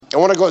I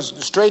want to go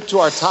straight to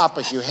our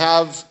topic. You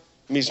have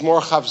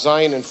Mizmor Chav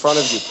Zayin in front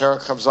of you,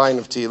 Perek Chav Zayin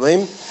of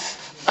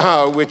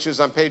Tehillim, which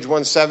is on page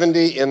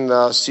 170 in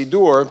the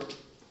Sidur.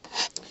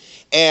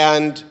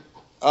 And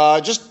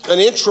just an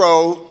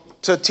intro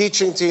to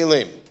teaching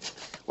Tehillim.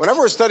 Whenever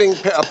we're studying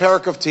a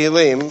Perek of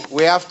Tehillim,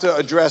 we have to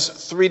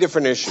address three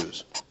different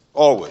issues,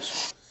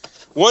 always.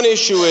 One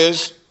issue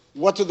is,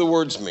 what do the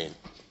words mean?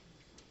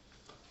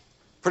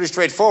 Pretty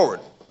straightforward.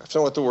 I have to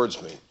know what the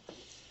words mean.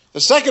 The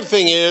second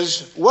thing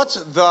is,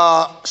 what's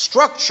the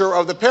structure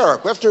of the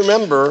Perek? We have to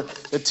remember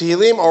that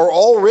Tehillim are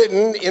all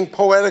written in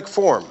poetic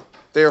form.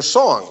 They are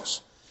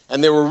songs.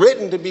 And they were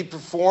written to be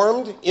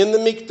performed in the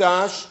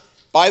Mikdash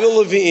by the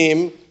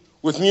Leviim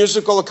with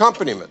musical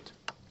accompaniment.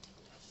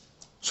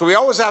 So we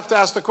always have to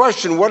ask the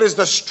question, what is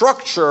the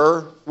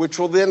structure, which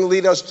will then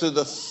lead us to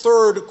the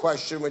third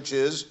question, which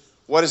is,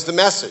 what is the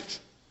message?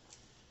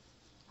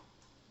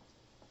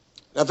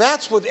 Now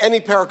that's with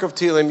any Perek of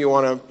Tehillim you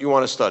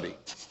want to study.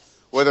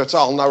 Whether it's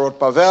Al Narot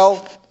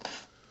Bavel,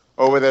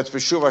 or whether it's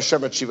B'shuv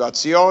Hashem et Shivat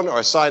Zion,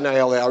 or Sinai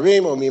El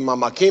Harim, or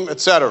Mimamakim,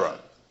 etc.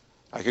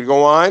 I could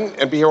go on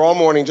and be here all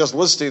morning just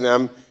listing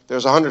them.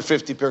 There's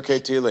 150 Perkei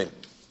Tehillim.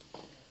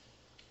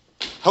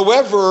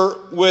 However,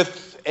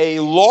 with a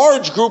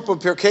large group of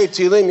Perkei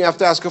Tehillim, you have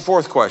to ask a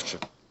fourth question.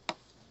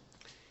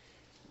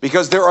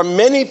 Because there are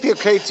many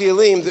Perkei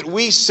Tehillim that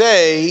we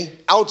say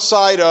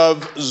outside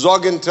of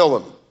Zog and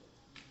Tillim.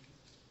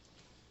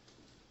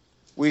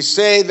 We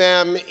say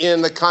them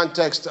in the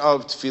context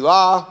of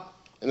Tefillah,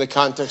 in the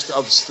context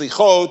of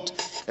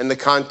Slichot, in the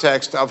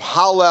context of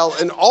Hallel,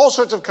 in all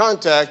sorts of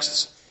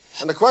contexts.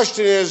 And the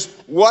question is,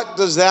 what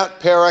does that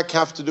Perek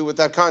have to do with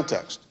that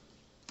context?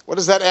 What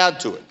does that add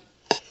to it?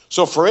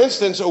 So, for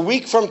instance, a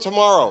week from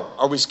tomorrow,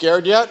 are we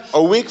scared yet?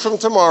 A week from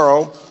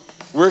tomorrow,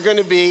 we're going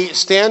to be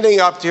standing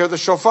up to hear the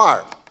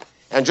shofar.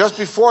 And just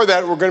before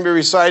that, we're going to be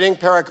reciting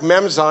Perek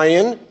Mem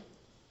Zayin,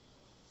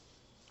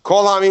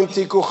 Kol Hamim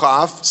Tiku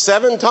Chaf,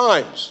 7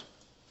 times.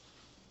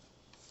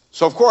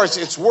 So, of course,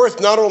 it's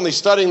worth not only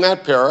studying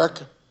that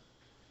Perek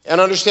and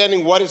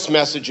understanding what its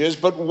message is,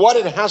 but what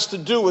it has to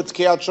do with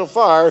Kriyat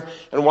Shofar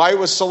and why it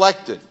was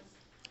selected.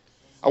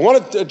 I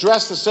want to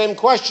address the same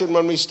question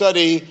when we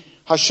study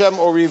Hashem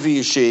Ori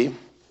V'Yishi.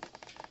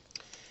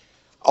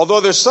 Although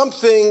there's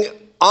something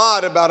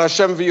odd about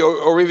Hashem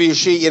Ori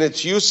V'Yishi in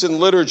its use in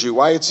liturgy,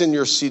 why it's in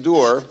your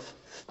Sidur,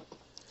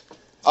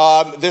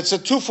 that's a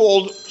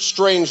twofold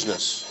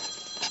strangeness.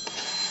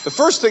 The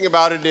first thing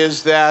about it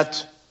is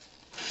that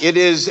it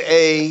is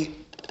a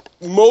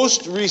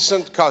most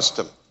recent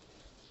custom,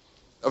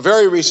 a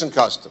very recent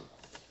custom,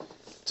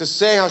 to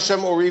say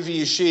Hashem Ori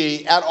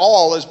V'Yishi at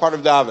all as part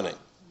of davening.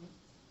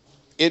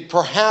 It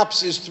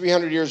perhaps is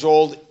 300 years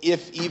old,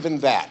 if even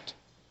that.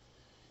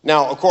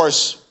 Now, of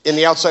course, in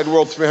the outside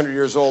world, 300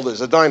 years old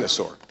is a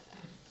dinosaur.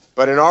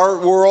 But in our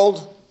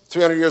world,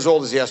 300 years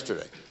old is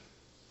yesterday.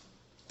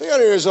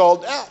 300 years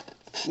old,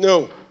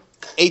 no,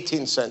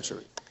 18th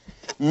century.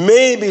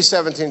 Maybe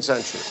 17th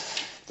century.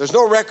 There's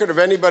no record of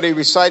anybody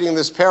reciting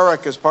this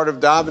Perek as part of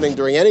davening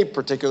during any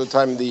particular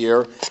time of the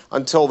year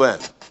until then.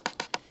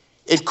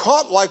 It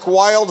caught like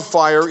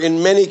wildfire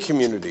in many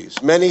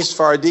communities. Many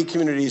Sephardi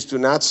communities do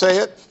not say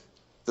it.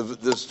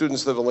 The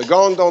students of the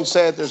Lagon don't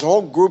say it. There's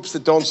whole groups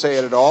that don't say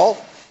it at all.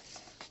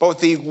 But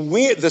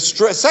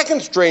the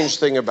second strange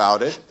thing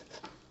about it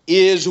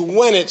is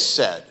when it's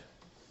said.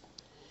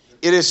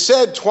 It is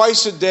said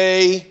twice a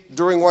day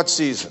during what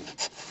season?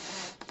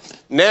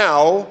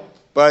 Now,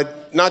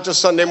 but not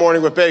just Sunday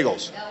morning with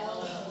bagels.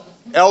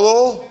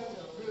 Elul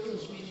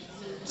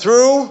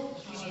through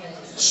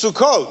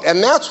Sukkot.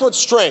 And that's what's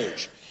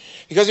strange.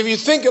 Because if you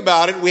think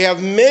about it, we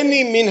have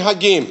many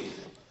minhagim,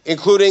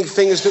 including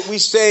things that we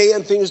say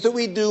and things that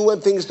we do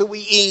and things that we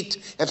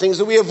eat and things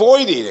that we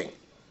avoid eating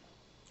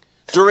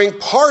during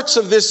parts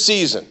of this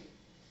season.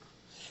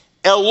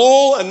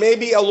 Elul, and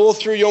maybe Elul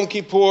through Yom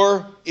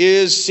Kippur,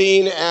 is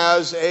seen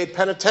as a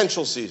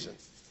penitential season.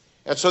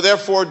 And so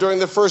therefore, during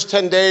the first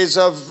 10 days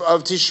of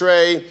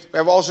Tishrei, we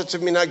have all sorts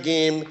of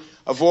minhagim,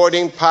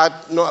 avoiding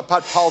pat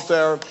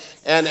palter,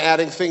 and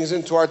adding things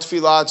into our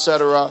tefillah,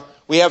 etc.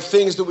 We have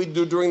things that we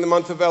do during the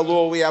month of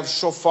Elul. We have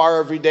shofar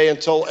every day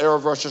until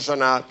Erev Rosh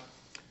Hashanah.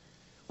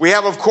 We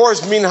have, of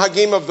course,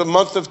 minhagim of the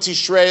month of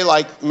Tishrei,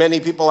 like many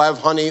people have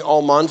honey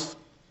all month.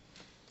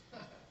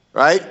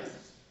 Right?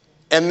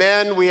 And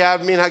then we have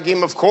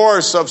minhagim, of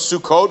course, of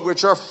Sukkot,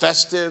 which are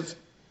festive.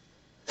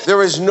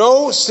 There is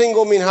no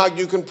single minhag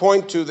you can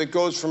point to that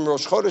goes from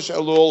Rosh Chodesh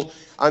Elul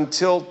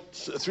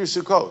through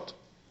Sukkot.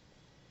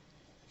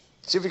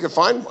 See if you can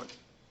find one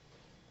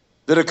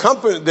that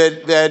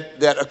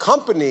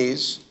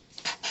accompanies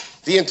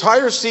the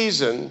entire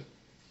season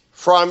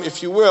from,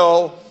 if you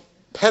will,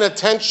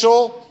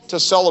 penitential to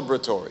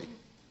celebratory,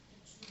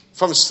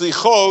 from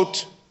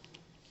Slichot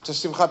to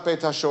Simchat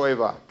Beit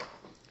HaShoeva.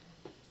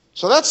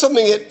 So that's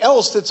something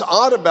else that's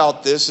odd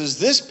about this, is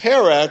this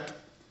Perek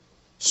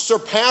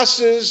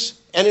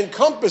surpasses and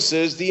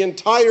encompasses the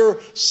entire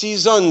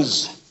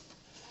seasons.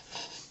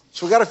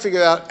 So we've got to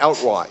figure out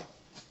why.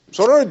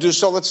 So in order to do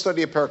so, let's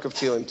study a Perek of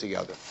Tehillim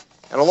together.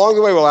 And along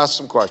the way, we'll ask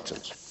some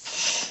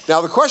questions.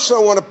 Now, the question I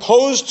want to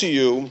pose to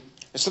you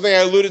is something I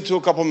alluded to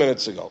a couple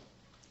minutes ago.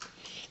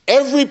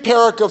 Every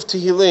parak of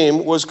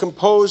Tehillim was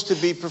composed to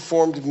be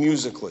performed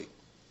musically.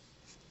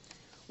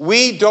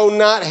 We do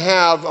not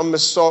have a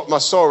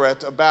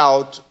masoret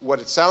about what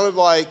it sounded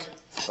like,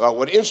 about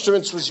what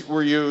instruments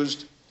were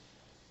used.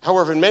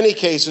 However, in many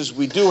cases,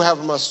 we do have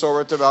a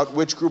masoret about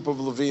which group of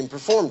Levim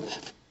performed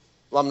it.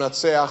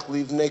 Lamnatseach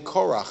livnei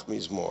Korach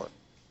mizmor.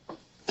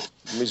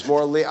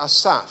 Mizmor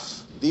le'asaf.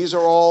 These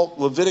are all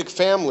Levitic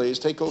families.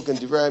 Take a look in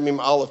Divrei Hayamim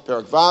Aleph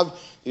Perak Vav.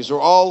 These are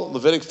all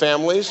Levitic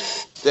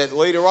families that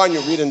later on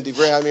you read in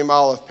Divrei Hayamim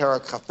Aleph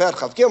Perak Chafet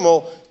Chav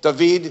Gimel,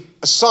 David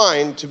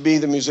assigned to be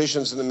the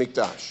musicians in the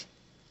Mikdash.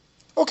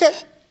 Okay.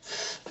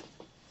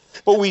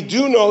 But we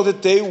do know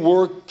that they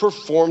were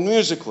performed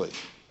musically.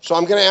 So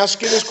I'm going to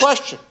ask you this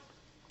question.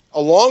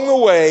 Along the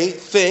way,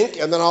 think,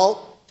 and then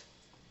I'll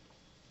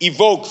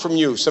evoke from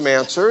you some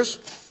answers.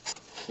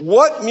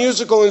 What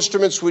musical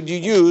instruments would you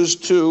use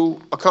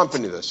to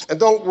accompany this? And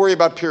don't worry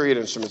about period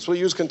instruments. We'll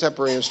use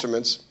contemporary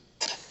instruments.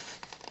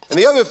 And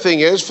the other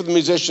thing is, for the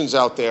musicians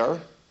out there,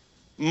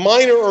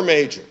 minor or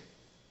major?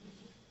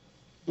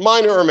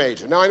 Minor or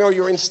major? Now, I know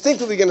you're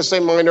instinctively going to say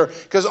minor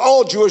because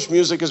all Jewish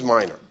music is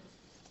minor.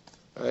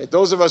 Right?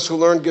 Those of us who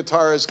learned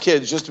guitar as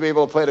kids, just to be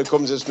able to play the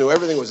Kumzis, knew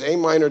everything was A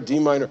minor, D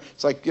minor.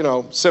 It's like,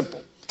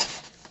 simple.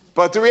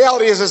 But the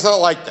reality is it's not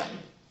like that.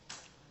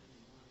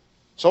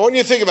 So what do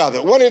you think about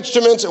that? What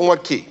instruments and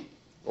what key?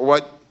 Or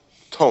what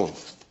tone?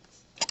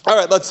 All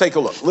right, let's take a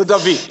look. Le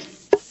David.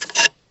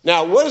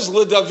 Now, what does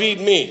Le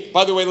David mean?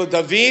 By the way, Le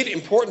David,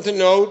 important to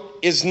note,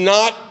 is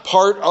not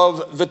part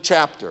of the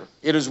chapter.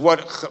 It is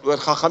what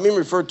Chachamim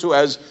refer to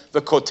as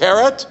the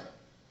Koteret,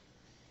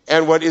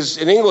 and what is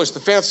in English the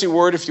fancy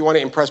word, if you want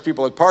to impress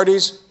people at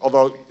parties,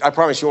 although I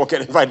promise you won't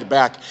get invited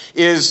back,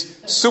 is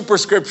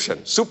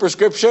superscription.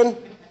 Superscription,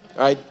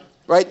 right?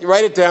 Write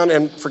it down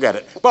and forget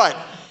it. But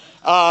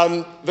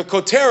the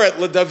Koteret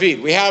Le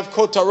David. We have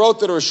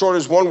Kotarot that are as short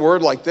as one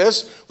word like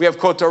this. We have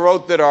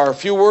Kotarot that are a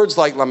few words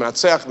like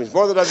Lamnatseach means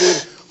more than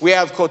David. We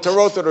have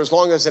Kotarot that are as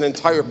long as an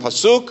entire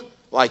pasuk,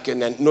 like in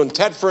Nun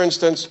Tet, for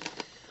instance.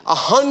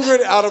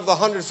 100 out of the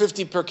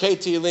 150 Pirkei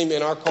Tehillim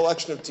in our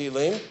collection of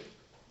Tehillim.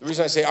 The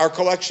reason I say our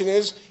collection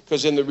is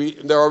because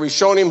there are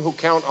Rishonim who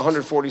count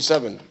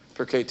 147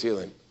 Pirkei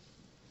Tehillim.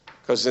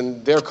 Because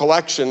in their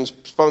collections,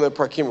 some of the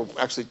Parkim are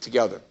actually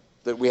together,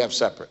 that we have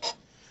separate.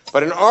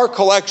 But in our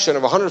collection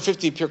of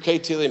 150 Pirkei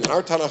Tehillim, in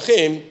our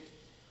Tanachim,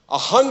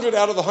 100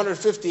 out of the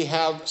 150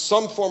 have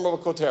some form of a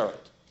koteret.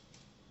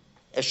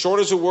 As short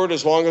as a word,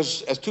 as long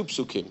as two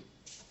psukim.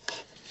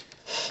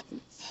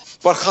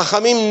 But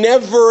Chachamim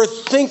never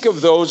think of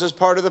those as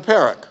part of the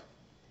parak.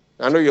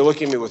 I know you're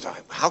looking at me with,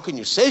 how can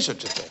you say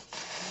such a thing?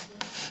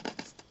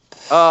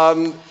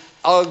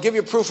 I'll give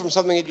you proof from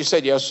something that you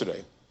said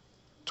yesterday.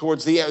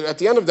 At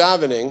the end of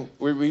davening,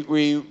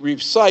 we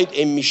recite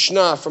a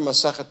Mishnah from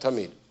Masachet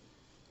Tamid.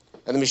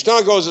 And the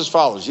Mishnah goes as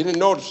follows. You didn't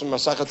know it from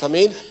Masachet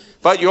Tamid,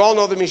 but you all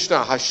know the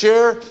Mishnah.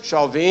 Hasher,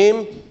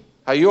 Shalvim,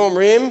 Hayu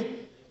Omrim,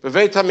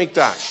 Beveit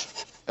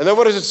HaMikdash. And then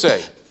what does it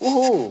say?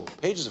 Woohoo,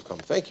 pages have come.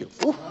 Thank you.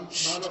 Ooh.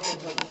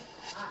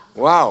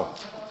 Wow.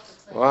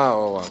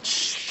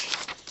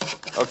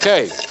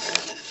 Okay.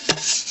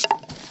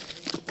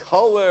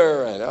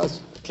 Color and us.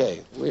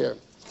 Okay, we're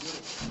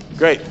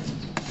great.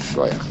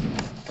 Goya.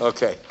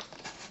 Okay.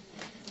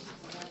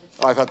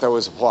 Oh, I thought that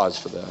was applause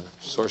for the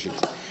source sheet. Who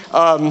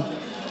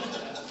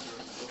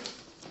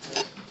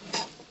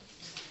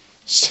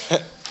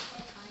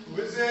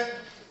is it?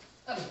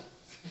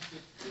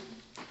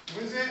 Who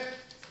is it?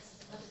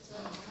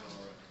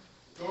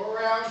 Go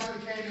around to the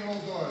candy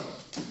hole doors.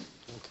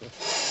 Okay.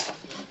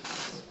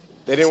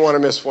 They didn't want to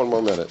miss one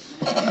more minute.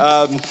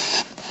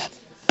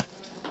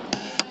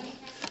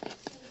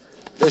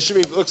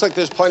 Looks like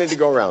there's plenty to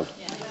go around.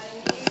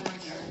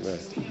 Right.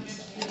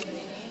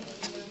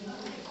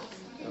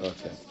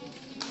 Okay.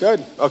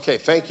 Good. Okay,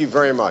 thank you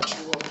very much.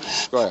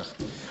 Go ahead.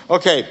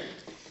 Okay.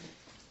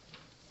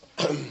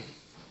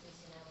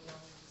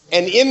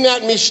 And in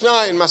that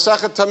Mishnah, in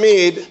Masachet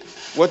Tamid,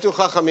 what do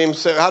Chachamim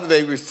say? How do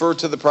they refer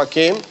to the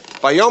Prakim?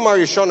 Bayomar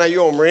Yishon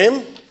Hayu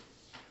Omrim.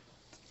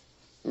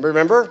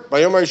 Remember?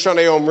 Bayomar Yishon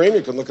Hayu Omrim.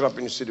 You can look it up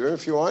in your Siddurim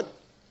if you want.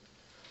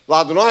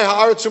 La'Adonai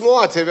ha'aretz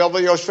u'mloah tevel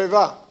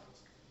v'yoshveva.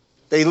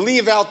 They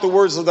leave out the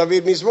words of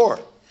David Mizmor.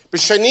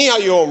 B'shani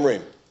Hayu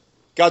Omrim.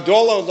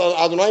 Gadol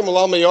Adonai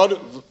Mulal Mayod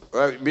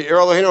Be'er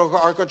Eloheinu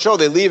Harkodsho.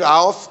 They leave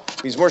out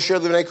Mizmor Shir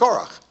Livnei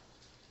Korach.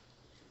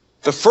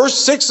 The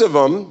first 6 of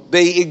them,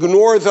 they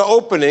ignore the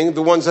opening,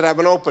 the ones that have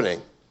an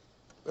opening.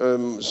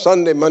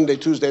 Sunday, Monday,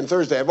 Tuesday, and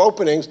Thursday have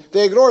openings.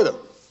 They ignore them.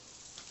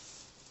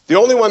 The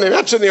only one they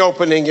mention the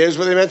opening is,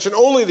 where they mention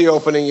only the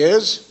opening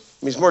is,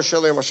 Mizmor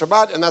Shel Yom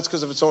HaShabbat, and that's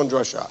because of its own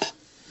drasha.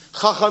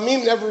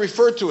 Chachamim never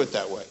referred to it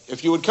that way.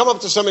 If you would come up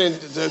to somebody,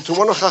 to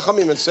one of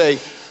Chachamim and say,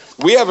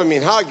 we have a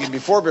minhag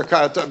before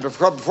Birkat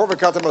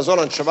HaMazon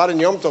on Shabbat and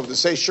Yom Tov to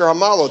say Shir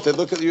HaMalot, they'd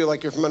look at you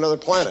like you're from another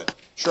planet.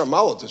 Shir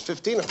HaMalot, there's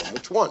 15 of them.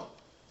 Which one?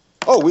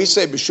 Oh, we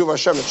say B'shuv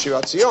Hashem at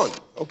Shivat Zion.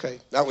 Okay,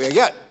 that we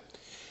get.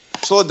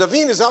 So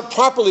David is not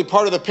properly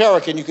part of the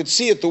parak, and you can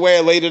see it the way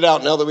I laid it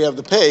out now that we have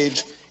the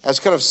page, as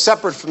kind of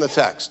separate from the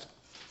text.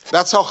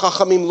 That's how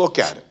Chachamim look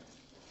at it.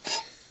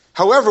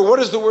 However, what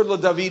does the word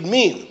LeDavid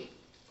mean?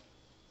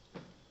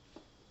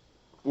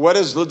 What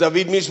does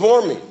LeDavid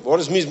Mizmor mean? What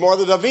does Mizmor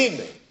LeDavid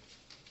mean?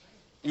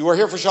 You were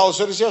here for Shalosh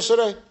Seudos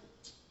yesterday?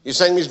 You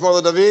sang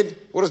Mizmor LeDavid?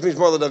 What does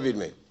Mizmor LeDavid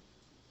mean?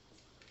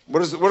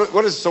 What does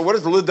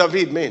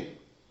LeDavid mean?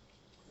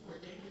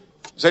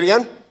 Say it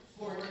again?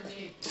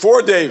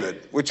 For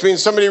David, which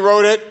means somebody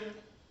wrote it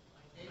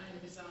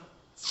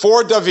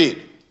for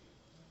David.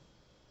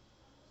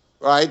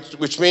 Right?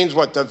 Which means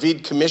what?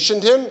 David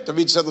commissioned him.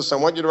 David said, listen,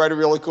 I want you to write a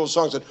really cool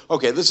song. Said,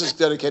 okay, this is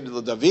dedicated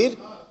to David.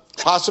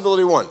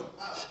 Possibility one.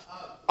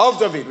 Of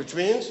David, which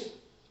means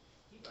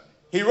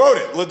he wrote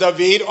it.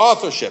 LeDavid,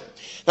 authorship.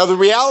 Now the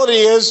reality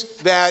is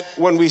that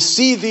when we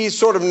see these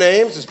sort of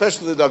names,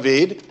 especially the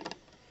David,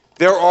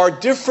 there are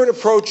different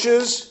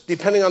approaches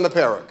depending on the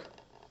parak.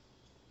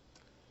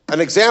 An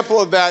example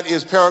of that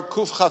is parak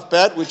Kuf Chaf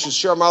Bet, which is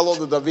Shir Malo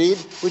de David,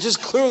 which is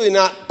clearly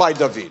not by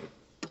David.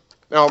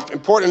 Now,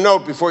 important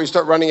note before you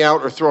start running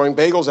out or throwing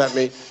bagels at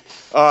me,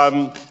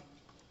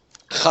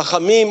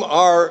 Chachamim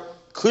are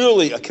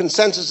clearly a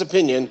consensus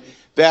opinion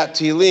that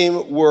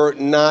Tehillim were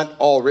not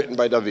all written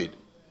by David.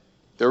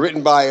 They're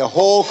written by a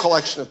whole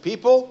collection of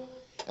people,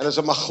 and there's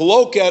a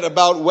machloket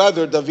about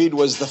whether David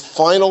was the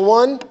final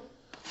one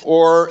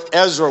or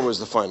Ezra was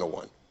the final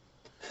one.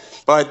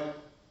 But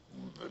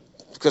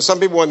because some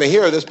people, when they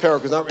hear this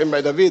parak is not written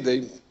by David,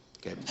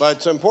 okay. But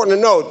it's important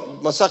to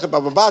note, Masachet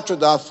Bava Batra,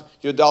 Daf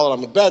Yudal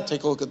Amud Bet,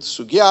 take a look at the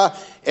Sugya,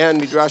 and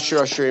Midrash Shir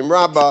Hashirim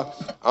Rabbah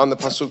on the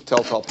Pasuk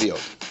Tel Talpiot.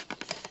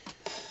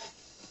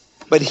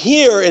 But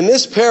here, in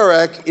this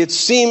parak, it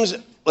seems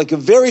like a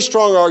very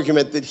strong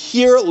argument that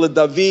here,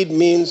 LeDavid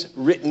means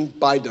written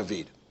by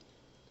David.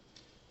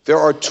 There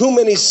are too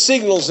many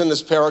signals in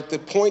this parak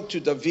that point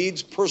to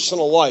David's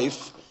personal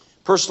life,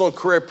 personal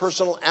career,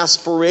 personal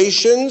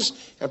aspirations,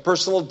 and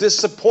personal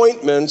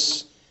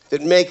disappointments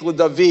that make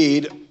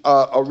LeDavid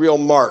a real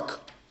mark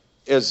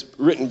as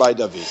written by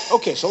David.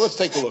 Okay, so let's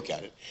take a look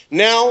at it.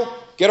 Now,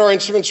 get our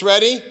instruments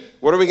ready.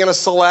 What are we going to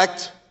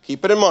select?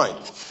 Keep it in mind.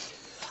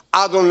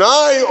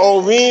 Adonai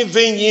ori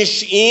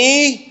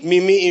v'yish'i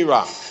mimi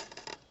ira.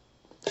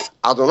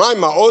 Adonai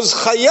ma'oz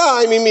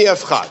chayai mimi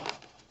efchad.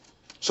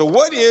 So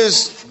what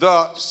is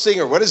the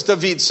singer, what is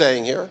David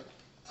saying here?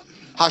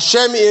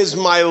 Hashem is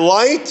my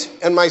light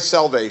and my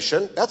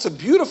salvation. That's a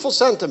beautiful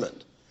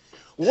sentiment.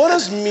 What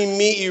does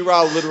mimi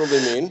ira literally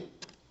mean?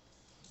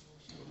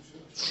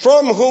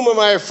 From whom am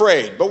I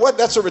afraid? But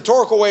that's a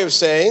rhetorical way of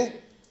saying,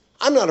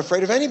 I'm not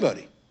afraid of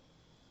anybody.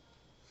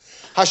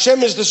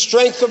 Hashem is the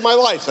strength of my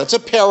life. That's a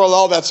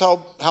parallel. That's how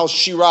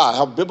Shirah,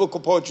 how biblical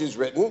poetry is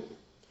written.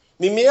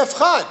 Mimi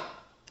efchad.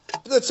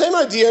 The same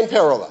idea in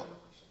parallel.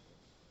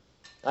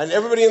 And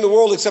everybody in the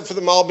world except for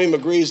the Malbim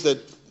agrees that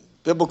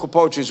biblical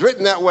poetry is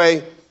written that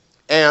way,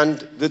 and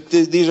that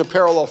these are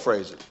parallel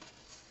phrases.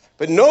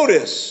 But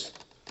notice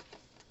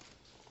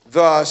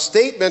the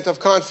statement of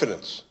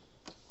confidence.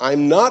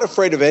 I'm not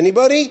afraid of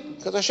anybody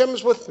because Hashem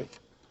is with me.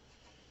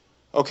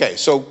 Okay,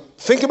 so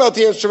think about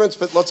the instruments,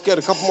 but let's get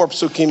a couple more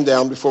psukim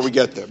down before we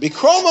get there.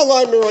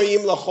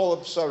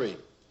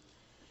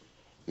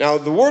 Now,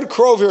 the word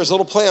krov here is a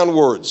little play on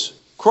words.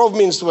 Krov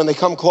means when they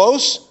come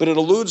close, but it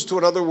alludes to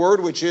another word,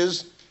 which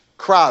is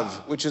krav,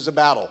 which is a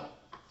battle.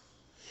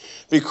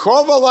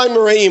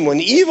 When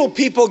evil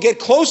people get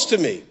close to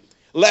me,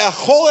 they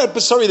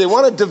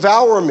want to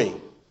devour me.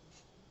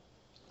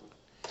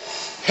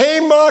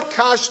 Hema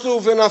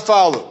kashtu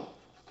v'nafalu.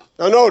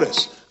 Now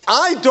notice,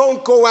 I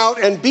don't go out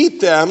and beat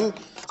them.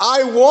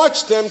 I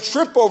watch them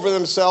trip over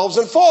themselves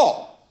and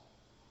fall.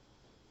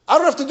 I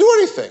don't have to do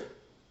anything.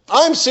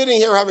 I'm sitting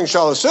here having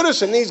Shalosh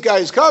Seudos, and these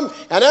guys come,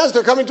 and as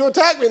they're coming to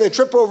attack me, they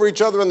trip over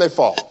each other and they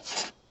fall.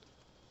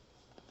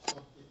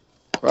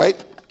 Right?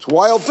 It's a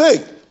wild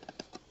thing.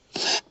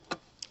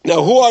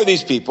 Now, who are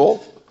these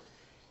people?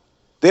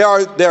 They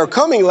are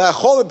coming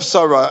la'achol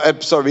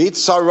ebsarit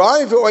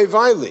sarai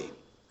v'oivayli.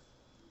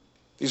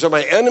 These are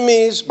my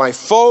enemies, my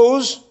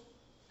foes.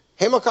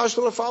 They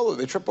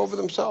trip over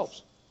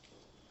themselves.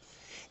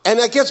 And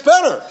it gets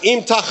better.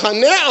 Im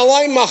tachaneh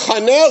alay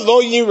machaneh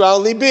lo yira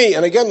libi.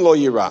 And again, lo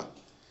yira.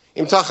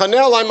 Im tachaneh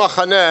alay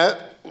machaneh.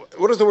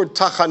 What does the word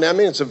tachaneh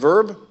mean? It's a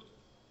verb.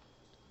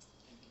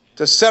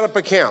 To set up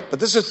a camp.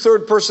 But this is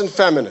third person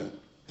feminine.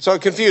 It's so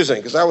confusing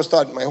because I always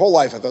thought, my whole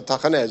life, I thought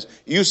tachaneh is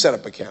you set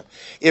up a camp.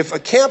 If a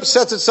camp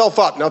sets itself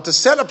up. Now, to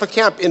set up a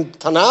camp in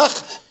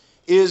Tanakh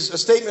is a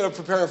statement of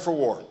preparing for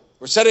war.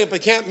 We're setting up a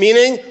camp,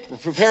 meaning we're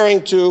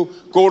preparing to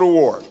go to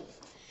war.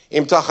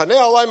 Im tachaneh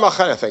alay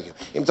machaneh, thank you.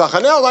 Im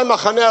tachaneh alay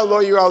machaneh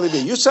lo yira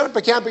libi. You set up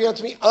a camp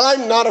against me,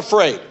 I'm not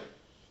afraid.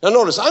 Now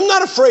notice, I'm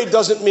not afraid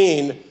doesn't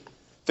mean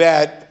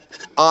that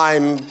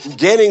I'm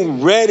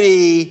getting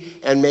ready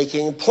and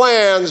making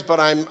plans,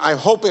 but I'm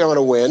hoping I'm going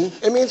to win.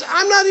 It means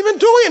I'm not even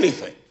doing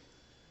anything.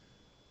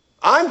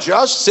 I'm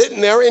just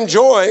sitting there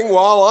enjoying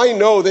while I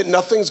know that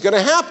nothing's going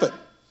to happen.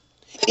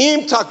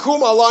 Im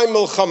takum alay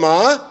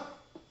milchama.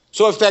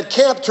 So if that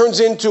camp turns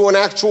into an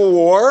actual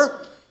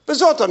war,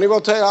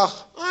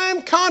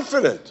 I'm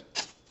confident.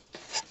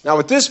 Now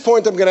at this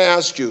point, I'm going to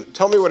ask you,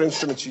 tell me what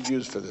instruments you'd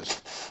use for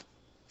this.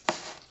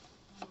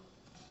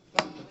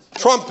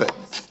 Trumpet.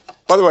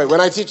 By the way,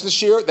 when I teach the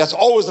shiur, that's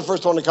always the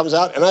first one that comes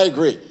out, and I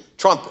agree.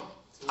 Trumpet.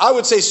 I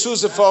would say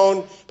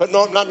sousaphone, but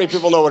not many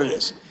people know what it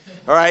is.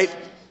 All right?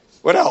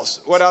 What else?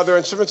 What other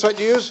instruments might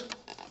you use?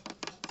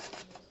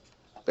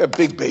 A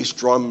big bass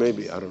drum,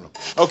 maybe. I don't know.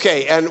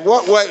 Okay, and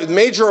what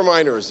major or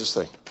minor is this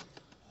thing?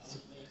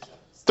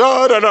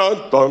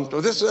 Da-da-da-dum.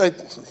 This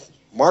is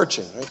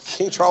marching, right?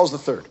 King Charles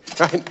III.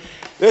 Right?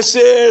 This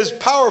is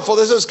powerful.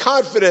 This is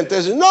confident.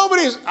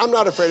 I'm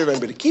not afraid of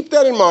anybody. Keep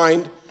that in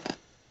mind.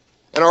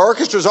 And our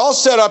orchestra is all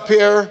set up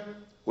here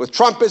with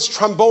trumpets,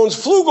 trombones,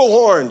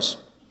 flugelhorns.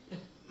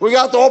 We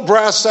got the whole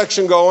brass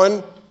section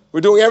going.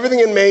 We're doing everything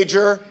in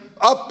major,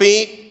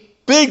 upbeat,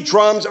 big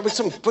drums.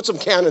 Put some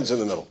cannons in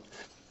the middle.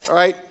 All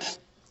right?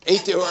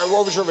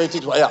 Overture of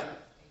 1812. Yeah.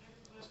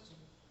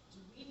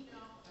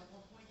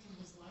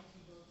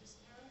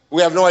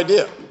 We have no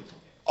idea.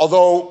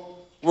 Although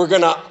we're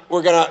gonna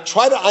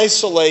try to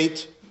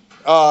isolate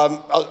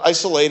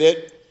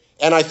it,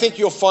 and I think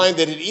you'll find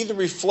that it either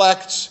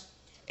reflects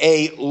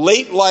a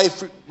late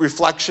life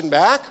reflection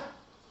back,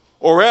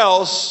 or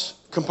else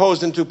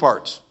composed in two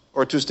parts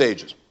or two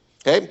stages.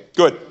 Okay?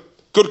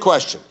 Good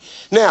question.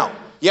 Now,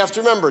 you have to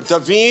remember,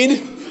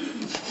 David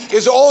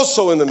is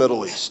also in the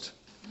Middle East.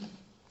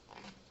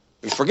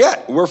 We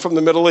forget, we're from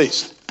the Middle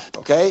East.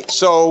 Okay?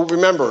 So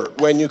remember,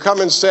 when you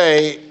come and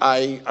say,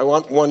 I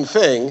want one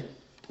thing,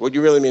 what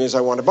you really mean is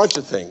I want a bunch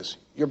of things.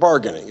 You're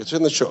bargaining. It's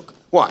in the shuk.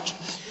 Watch.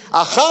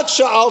 Achat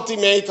sha'alti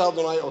meit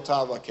Adonai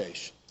otav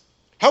lakesh.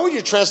 How would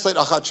you translate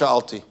achat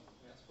sha'alti?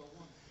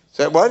 Is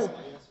that what?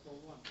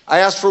 I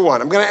asked for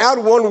one. I'm going to add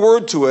one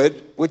word to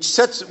it, which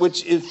fits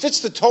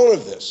the tone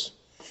of this.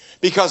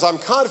 Because I'm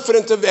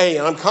confident of A,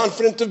 and I'm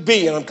confident of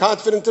B, and I'm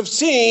confident of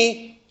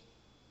C.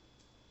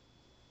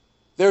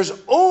 There's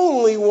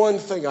only one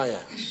thing I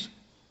ask.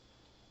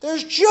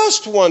 There's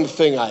just one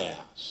thing I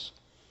ask.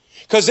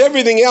 Because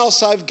everything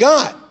else I've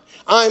got.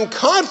 I'm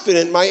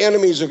confident my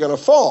enemies are going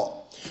to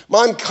fall.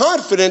 I'm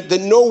confident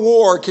that no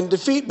war can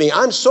defeat me.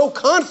 I'm so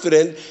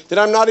confident that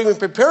I'm not even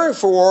preparing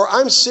for war.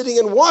 I'm sitting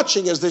and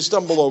watching as they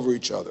stumble over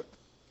each other.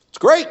 It's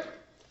great.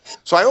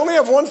 So I only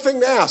have one thing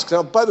to ask.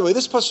 Now, by the way,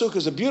 this pasuk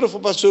is a beautiful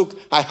pasuk.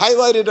 I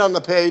highlighted it on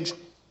the page.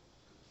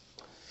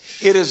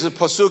 It is a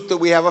pasuk that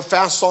we have a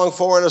fast song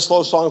for and a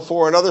slow song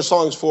for and other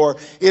songs for.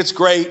 It's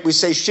great. We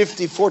say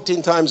shifty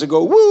 14 times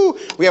ago. Woo!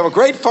 We have a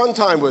great fun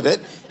time with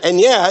it. And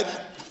yet,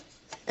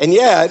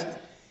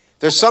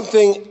 there's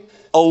something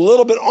a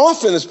little bit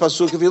off in this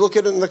pasuk if you look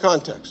at it in the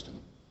context.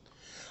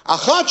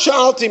 There's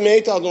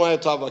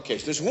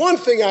one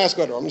thing I ask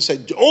God. I'm going to say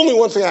only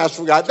one thing I ask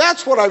for God.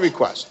 That's what I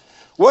request.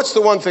 What's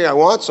the one thing I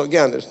want? So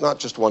again, there's not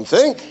just one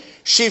thing.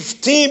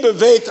 Shifti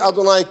beveit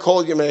Adonai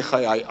kol yemei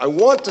chayai. I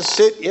want to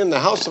sit in the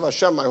house of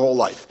Hashem my whole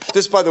life.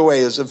 This, by the way,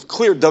 is a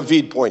clear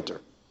David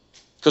pointer.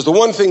 Because the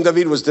one thing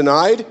David was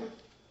denied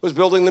was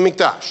building the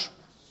Mikdash.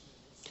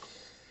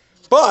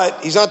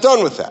 But he's not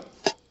done with that.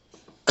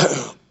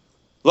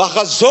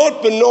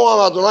 Lachazot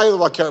b'noam Adonai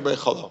levaker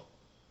beichalo.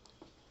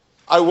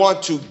 I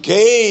want to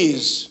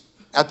gaze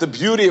at the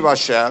beauty of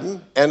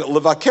Hashem, and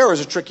levaker is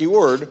a tricky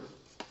word.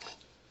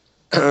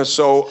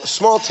 So, a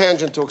small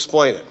tangent to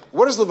explain it.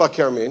 What does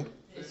levaker mean?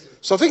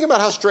 So think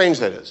about how strange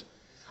that is.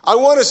 I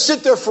want to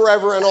sit there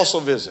forever and also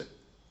visit.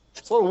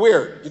 It's a little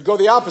weird. You'd go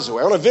the opposite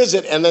way. I want to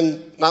visit and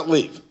then not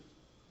leave.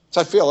 That's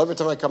how I feel every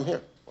time I come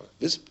here. I want to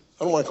visit.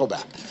 I don't want to go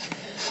back.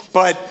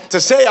 But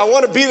to say I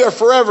want to be there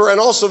forever and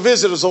also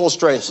visit is a little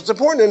strange. So it's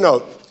important to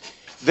note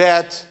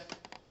that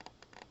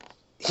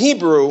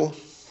Hebrew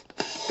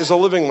is a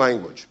living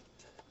language.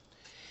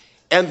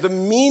 And the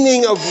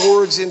meaning of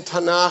words in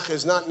Tanakh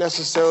is not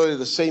necessarily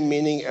the same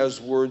meaning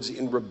as words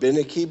in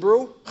Rabbinic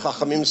Hebrew.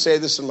 Chachamim say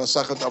this in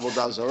Masachet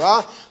Avodah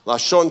Zarah,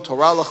 Lashon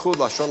Torah Lachud,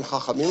 Lashon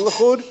Chachamim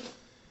Lachud.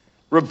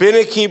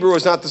 Rabbinic Hebrew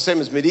is not the same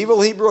as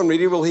medieval Hebrew, and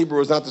medieval Hebrew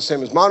is not the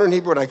same as modern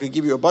Hebrew, and I could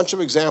give you a bunch of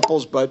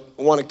examples, but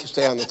I want to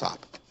stay on the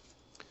top.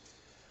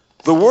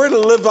 The word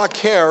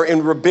levaker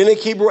in Rabbinic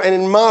Hebrew and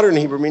in modern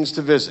Hebrew means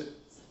to visit.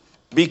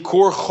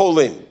 Bikur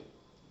cholim.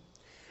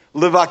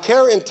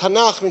 Levaker in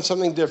Tanakh means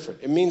something different.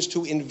 It means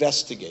to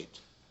investigate.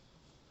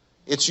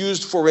 It's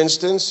used, for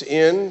instance,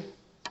 in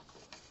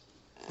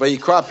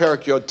Vayikra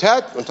Perek Yod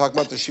Tet. We're talking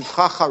about the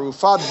Shivcha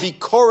Charufa,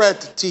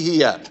 Bikoret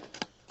Tihiyah.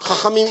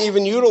 Chachamim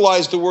even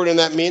utilize the word in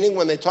that meaning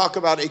when they talk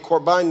about a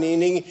korban,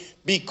 meaning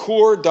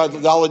Bikur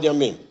Dalad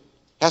Yamim. It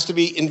has to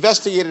be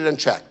investigated and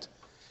checked.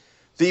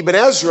 The Ibn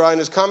Ezra, in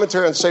his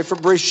commentary on Sefer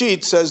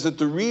Breshit, says that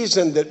the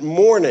reason that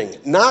morning,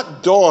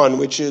 not dawn,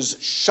 which is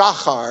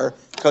shachar,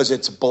 because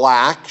it's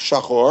black,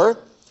 shachor,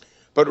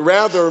 but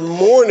rather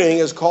morning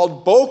is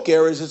called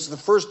boker, is it's the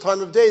first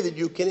time of day that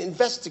you can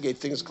investigate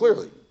things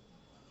clearly.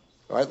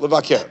 All right,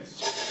 levaker.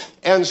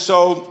 And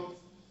so,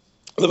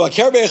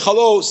 levaker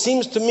be'echalo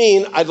seems to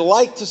mean I'd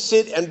like to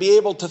sit and be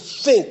able to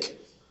think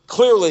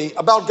clearly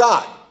about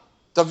God.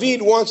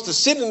 David wants to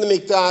sit in the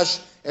Mikdash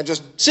and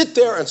just sit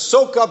there and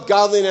soak up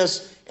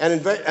godliness,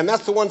 and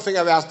that's the one thing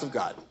I've asked of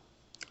God.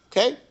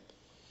 Okay?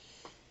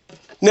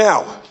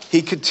 Now,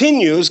 he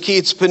continues, Ki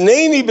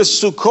itzpeneni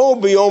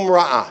b'suko b'yom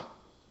ra'ah.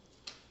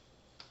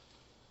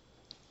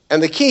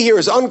 And the key here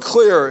is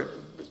unclear.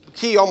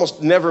 Key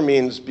almost never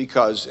means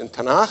because in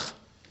Tanakh.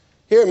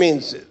 Here it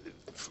means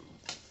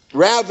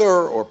rather,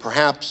 or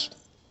perhaps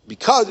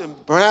because,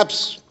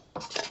 perhaps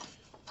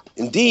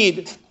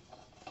indeed,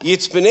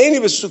 yitzpeneni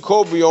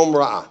b'suko b'yom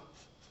ra'ah.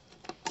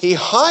 He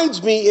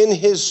hides me in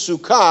his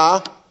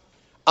sukkah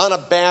on a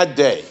bad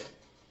day.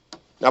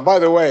 Now, by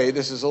the way,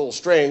 this is a little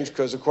strange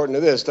because according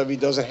to this, David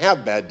doesn't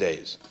have bad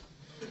days.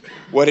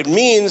 What it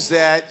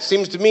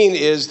seems to mean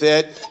is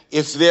that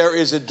if there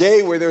is a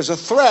day where there's a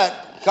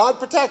threat, God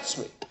protects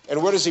me.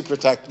 And where does he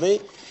protect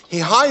me? He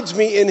hides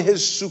me in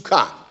his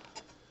sukkah.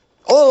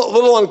 A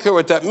little unclear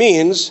what that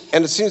means,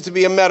 and it seems to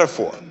be a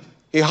metaphor.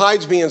 He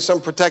hides me in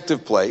some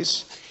protective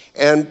place.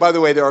 And by the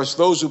way, there are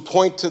those who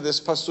point to this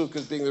pasuk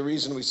as being the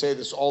reason we say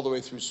this all the way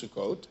through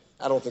Sukkot.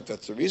 I don't think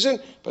that's the reason,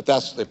 but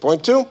that's what they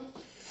point to.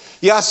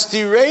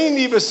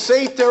 Yastireni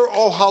b'seiter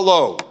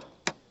ohalo.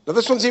 Now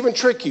this one's even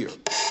trickier.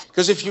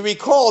 Because if you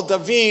recall,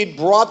 David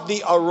brought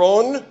the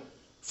Aron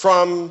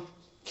from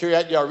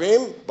Kiryat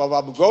Yarim,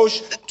 Bava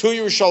Bugosh, to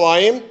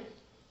Yerushalayim.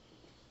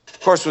 Of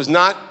course,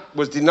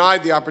 was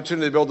denied the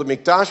opportunity to build the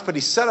Mikdash, but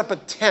he set up a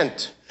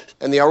tent.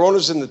 And the Aron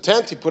was in the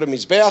tent. He put a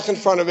Mizbeach in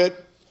front of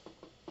it.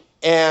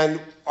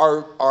 And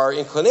our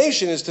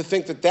inclination is to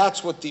think that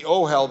that's what the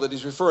Ohel that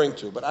he's referring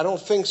to. But I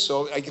don't think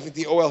so. I think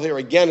the Ohel here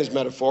again is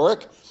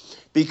metaphoric,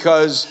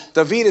 because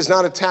David is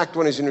not attacked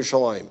when he's in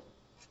Yerushalayim.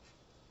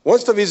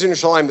 Once David's in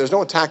Yerushalayim, there's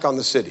no attack on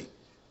the city,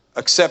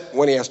 except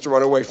when he has to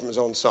run away from his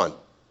own son.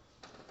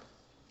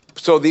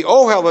 So the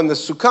Ohel and the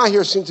Sukkah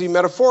here seem to be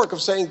metaphoric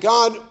of saying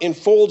God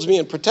enfolds me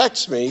and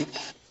protects me.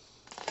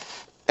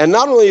 And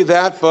not only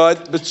that,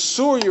 but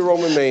Tzur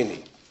Yerom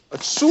Imeni. A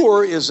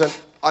tzur is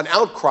an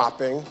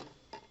outcropping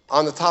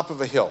on the top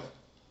of a hill.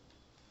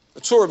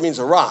 A tzur means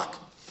a rock,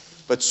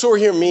 but tzur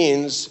here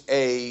means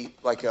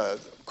like a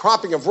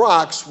cropping of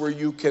rocks where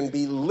you can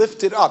be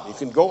lifted up. You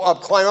can go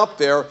up, climb up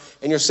there,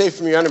 and you're safe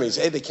from your enemies.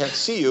 A, they can't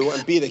see you,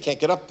 and B, they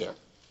can't get up there.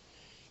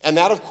 And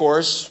that, of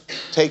course,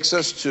 takes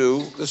us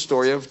to the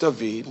story of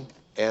David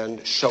and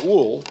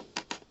Shaul,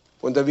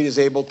 when David is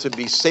able to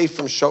be safe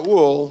from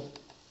Shaul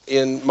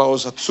in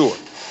Maoz HaTzur.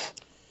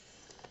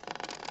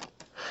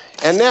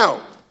 And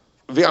now,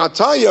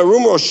 V'ata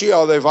yarum roshi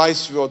al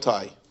levais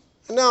v'otai.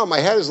 And now my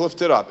head is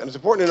lifted up. And it's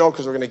important to know,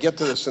 because we're going to get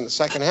to this in the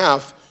second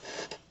half,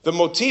 the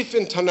motif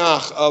in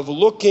Tanakh of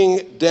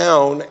looking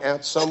down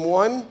at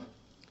someone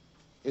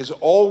is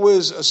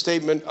always a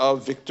statement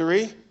of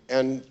victory,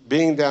 and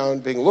being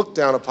looked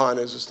down upon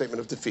is a statement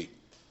of defeat.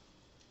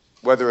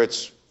 Whether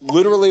it's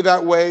literally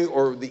that way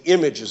or the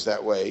image is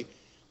that way,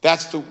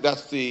 that's the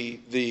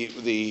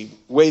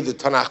way the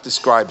Tanakh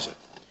describes it.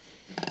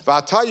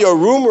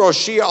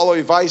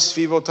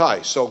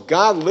 So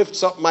God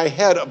lifts up my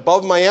head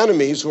above my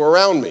enemies who are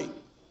around me,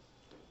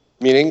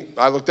 meaning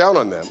I look down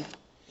on them.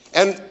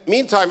 And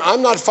meantime,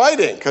 I'm not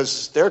fighting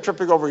because they're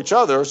tripping over each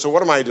other. So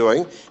what am I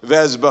doing? What do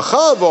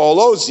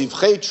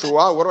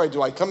I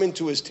do? I come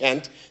into his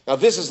tent. Now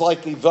this is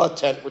likely the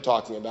tent we're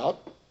talking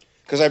about,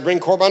 because I bring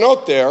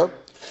korbanot there,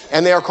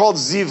 and they are called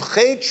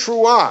zivchei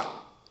truah,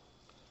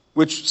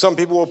 which some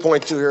people will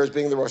point to here as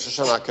being the Rosh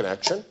Hashanah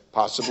connection,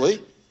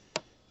 possibly.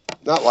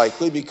 Not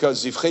likely,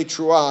 because zivchei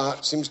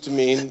truah seems to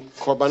mean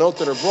korbanot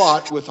that are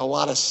brought with a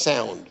lot of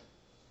sound,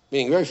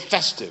 meaning very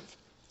festive.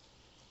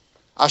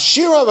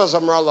 Ashira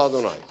v'zamra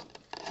l'Adonai.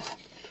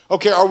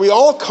 Okay, are we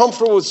all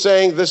comfortable with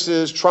saying this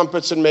is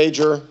trumpets and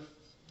major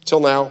till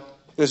now?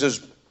 This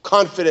is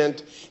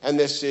confident, and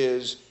this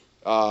is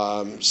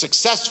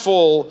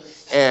successful,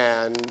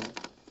 and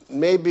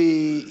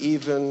maybe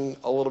even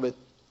a little bit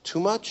too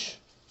much?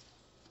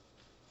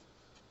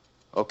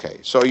 Okay,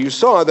 so you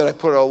saw that I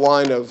put a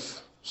line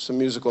of some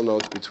musical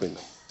notes between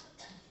them.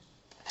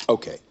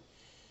 Okay.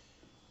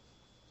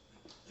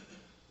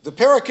 The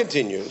para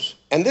continues,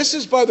 and this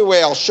is, by the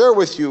way, I'll share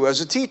with you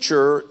as a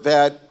teacher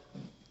that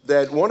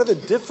one of the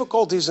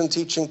difficulties in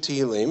teaching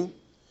Tehillim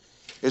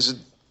is,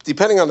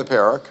 depending on the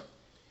parak,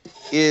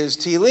 is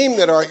Tehillim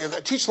that are,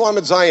 teach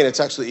Lamed Zayin, it's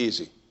actually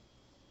easy.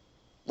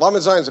 Lamed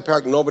Zayin is a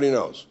parak nobody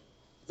knows.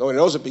 Nobody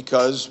knows it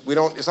because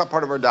it's not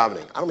part of our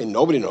davening. I don't mean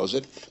nobody knows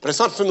it, but it's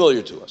not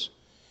familiar to us.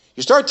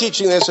 You start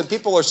teaching this and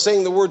people are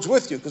saying the words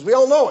with you because we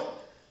all know it.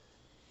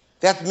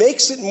 That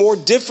makes it more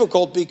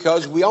difficult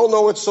because we all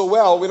know it so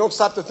well, we don't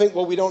stop to think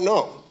what we don't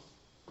know.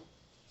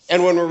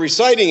 And when we're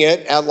reciting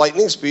it at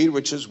lightning speed,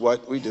 which is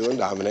what we do in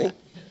davening,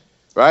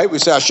 right? We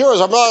say,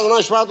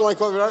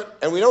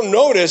 and we don't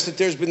notice that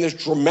there's been this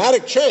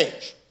dramatic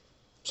change.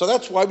 So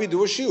that's why we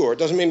do a shiur. It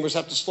doesn't mean we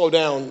have to slow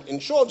down in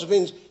shul. It just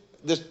means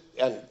this,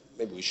 and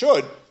maybe we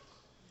should,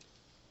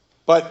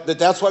 but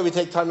that's why we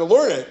take time to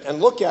learn it and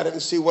look at it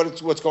and see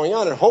what's going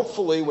on. And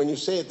hopefully when you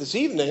say it this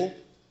evening,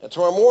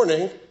 tomorrow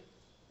morning,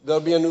 there'll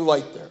be a new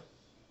light there.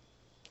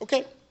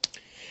 Okay.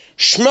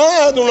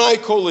 Shema Adonai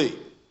Koli.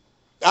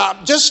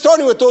 Just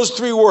starting with those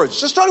three words,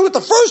 just starting with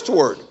the first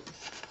word.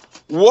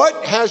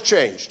 What has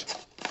changed?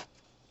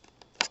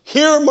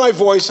 Hear my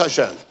voice,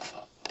 Hashem.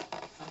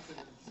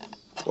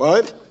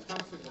 What?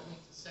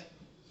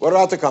 What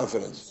about the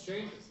confidence?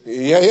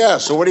 Yeah.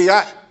 So what do you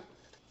got?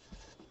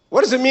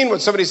 What does it mean when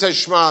somebody says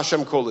Shema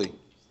Hashem Koli?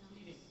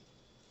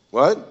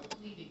 What?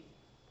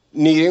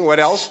 Needing. What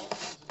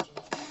else?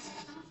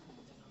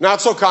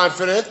 Not so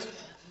confident.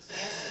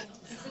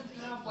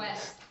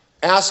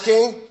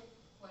 Asking.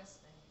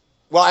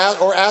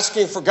 Well, or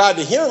asking for God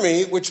to hear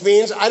me, which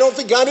means I don't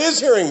think God is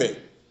hearing me.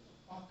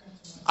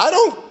 I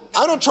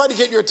don't try to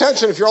get your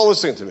attention if you're all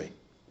listening to me.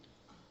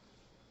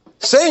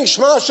 Saying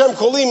Shema Hashem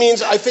Koli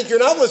means I think you're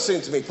not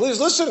listening to me. Please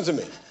listen to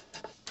me.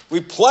 We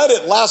pled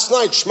it last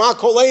night, Shema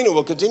Koleinu.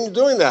 We'll continue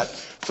doing that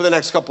for the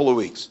next couple of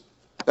weeks.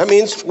 That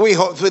means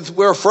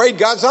we're afraid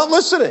God's not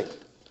listening.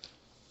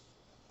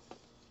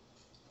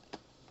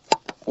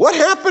 What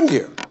happened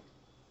here?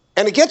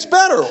 And it gets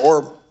better,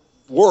 or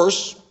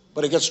worse,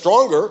 but it gets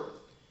stronger.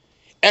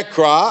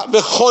 Ekra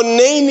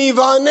v'choneni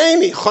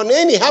v'aneni.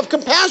 Choneni, have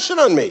compassion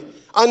on me.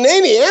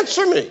 Aneni,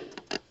 answer me.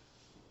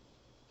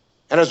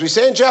 And as we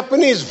say in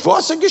Japanese,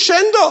 vasa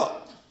geshendo.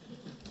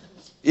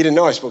 You didn't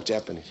know I spoke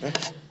Japanese, right?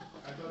 I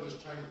thought it was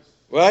Chinese.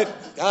 What?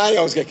 I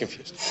always get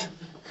confused.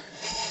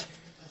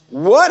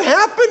 What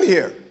happened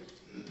here?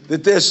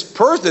 That this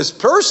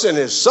person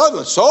is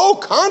suddenly so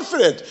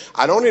confident.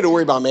 I don't need to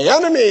worry about my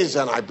enemies,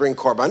 and I bring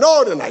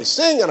korbanot, and I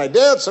sing, and I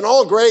dance, and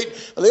all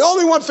great. And the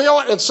only one for you,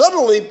 and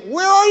suddenly,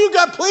 where are you,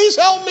 God? Please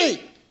help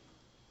me.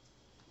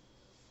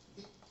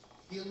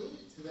 He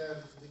alluded to that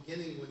at the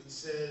beginning when he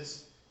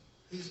says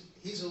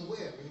he's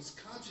aware, he's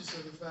conscious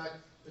of the fact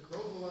that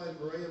Grovalai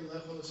Maryam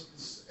Lechos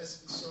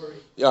is sorry.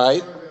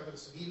 Right.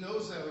 So he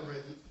knows that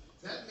already.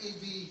 That may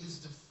be his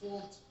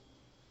default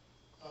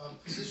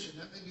position.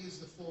 That may be his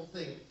default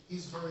thing.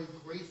 He's very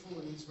grateful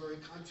and he's very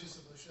conscious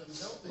of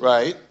Hashem's helping.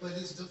 Right. But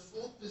his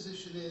default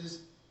position is,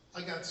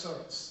 I got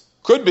sorrows.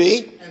 Could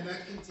be. And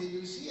that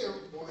continues here,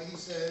 why he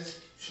says,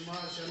 Shema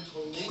Hashem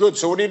Kol. Good.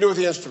 So what do you do with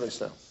the instruments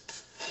now?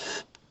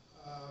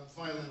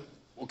 Violin.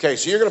 Okay,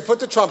 so you're going to put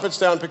the trumpets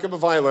down, pick up a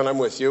violin. I'm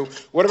with you.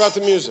 What about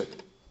the music?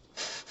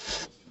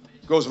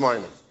 It goes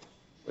minor.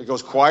 It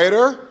goes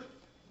quieter,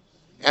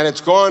 and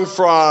it's gone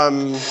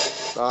from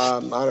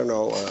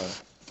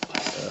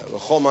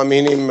L'chol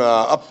Maminim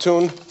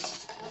uptune,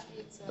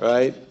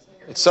 right?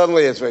 It's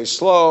very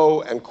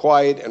slow and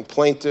quiet and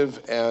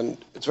plaintive, and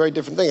it's a very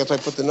different thing. That's why I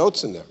put the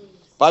notes in there.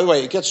 By the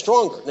way, it gets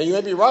stronger. Now, you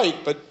may be right,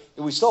 but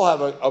we still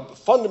have a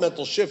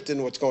fundamental shift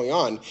in what's going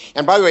on.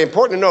 And by the way,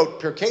 important to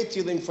note, Pirkei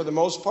Tehillim, for the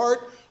most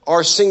part,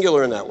 are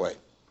singular in that way.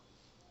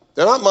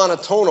 They're not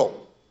monotonal,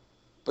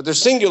 but they're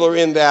singular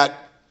in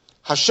that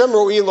Hashem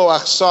ro'i lo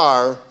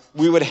achsar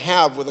we would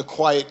have with a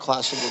quiet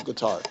classical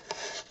guitar.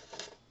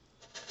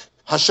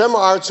 Hashem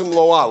artzum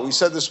loah, we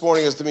said this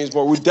morning as the means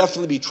more, would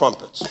definitely be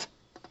trumpets.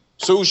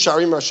 So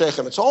sharim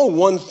rashechem. It's all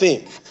one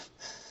theme.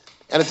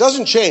 And it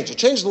doesn't change. It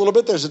changed a little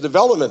bit. There's a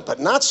development, but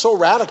not so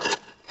radical. So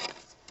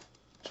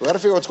we got to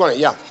figure out what's going on.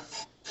 Yeah.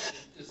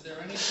 Is there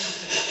anything to the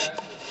fact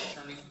that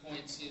the turning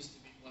point seems to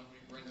be when we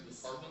bring the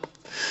carbon?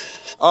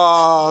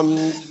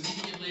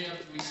 Immediately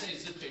after we say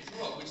Zipkei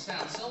Shua, which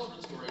sounds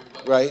celebratory,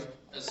 but right.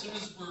 As soon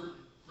as we're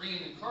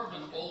bringing the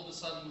carbon, all of a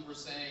sudden we're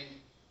saying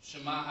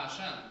Shema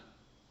Hashem,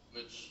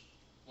 which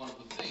one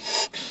would think.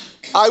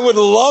 I would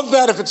love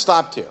that if it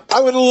stopped here.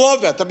 I would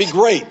love that. That'd be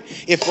great.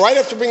 If right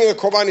after bringing the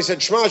korban he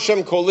said Shema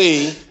Hashem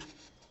Koli,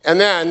 and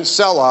then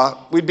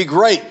Selah, we'd be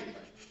great.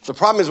 The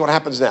problem is what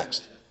happens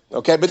next.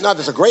 Okay, but no,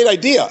 that's a great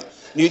idea.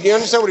 You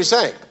understand what he's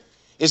saying?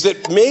 Is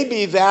that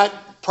maybe that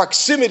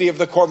proximity of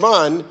the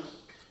korban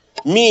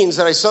means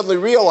that I suddenly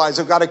realize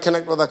I've got to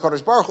connect with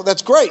HaKadosh Baruch Hu.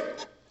 That's great.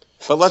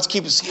 But let's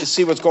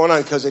see what's going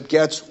on, because it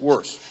gets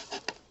worse.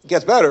 It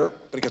gets better,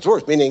 but it gets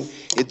worse, meaning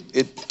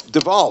it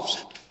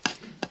devolves.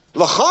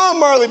 L'cha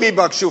amar libi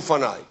bakshu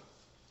fanai.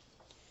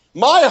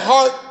 My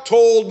heart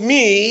told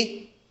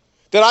me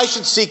that I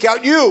should seek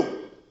out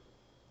you.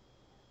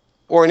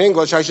 Or in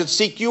English, I should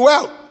seek you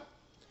out.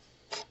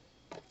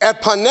 Et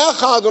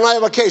panecha Adonai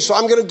avakei. So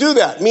I'm going to do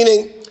that.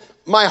 Meaning,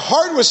 my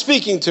heart was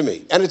speaking to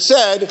me. And it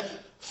said,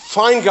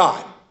 find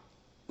God.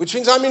 Which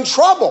means I'm in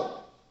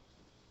trouble.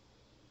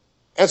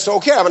 And so,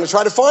 okay, I'm going to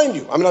try to find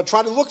you. I'm going to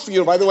try to look for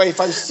you. By the way,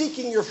 if I'm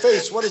seeking your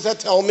face, what does that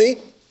tell me?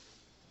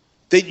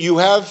 That you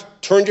have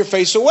turned your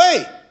face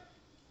away.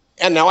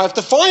 And now I have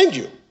to find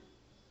you.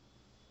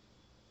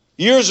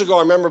 Years ago,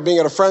 I remember being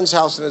at a friend's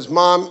house, and his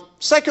mom,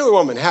 secular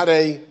woman, had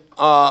a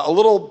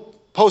little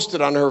post-it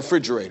on her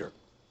refrigerator.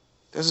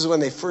 This is when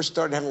they first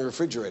started having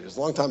refrigerators,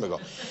 a long time ago.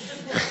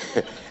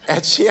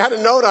 And she had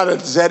a note on it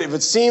that said, if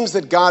it seems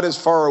that God is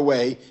far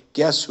away,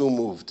 guess who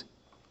moved?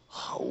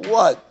 Oh,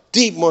 what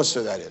deep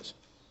mussar that is.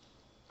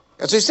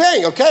 And so he's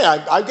saying, okay,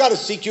 I've got to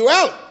seek you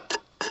out.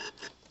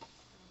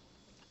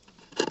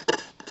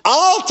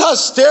 Al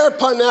taster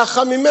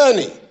panecha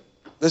mimeni.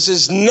 This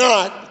is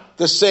not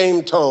the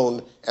same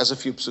tone as a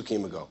few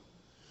psukim ago.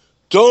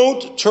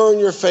 Don't turn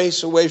your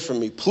face away from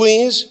me,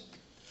 please.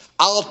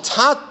 Al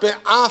tat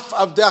be'af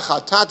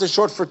avdecha. Tat is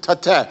short for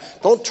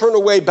tateh. Don't turn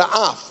away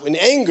be'af, in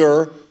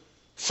anger,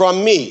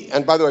 from me.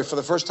 And by the way, for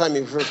the first time, he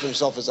refers to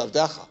himself as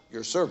avdecha,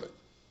 your servant.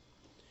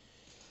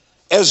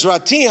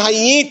 Ezrati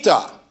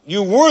hayita.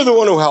 You were the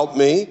one who helped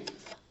me.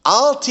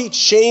 Al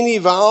ticheni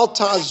va'al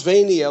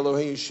ta'azveni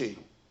Elohei Yishi.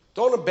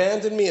 Don't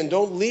abandon me and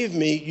don't leave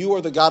me. You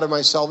are the God of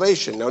my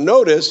salvation. Now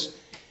notice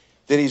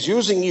that he's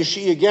using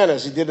Yishi again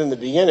as he did in the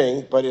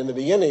beginning, but in the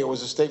beginning it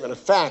was a statement of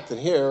fact, and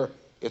here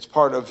it's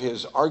part of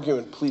his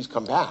argument, please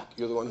come back.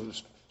 You're the one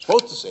who's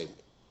supposed to save me.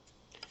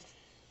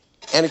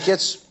 And it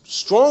gets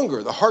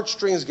stronger. The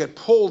heartstrings get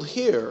pulled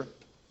here.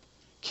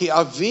 Ki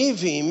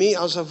avivi mi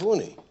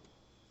azavuni.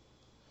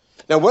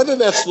 Now, whether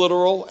that's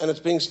literal, and it's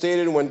being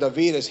stated when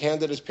David has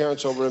handed his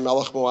parents over to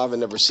Melech Moab and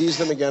never sees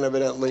them again,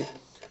 evidently,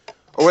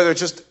 or whether it's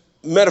just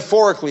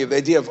metaphorically the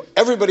idea of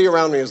everybody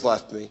around me has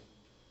left me,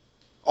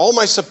 all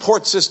my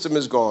support system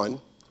is gone,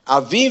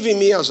 avivi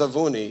mi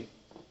azavuni,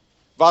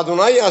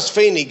 v'Adonai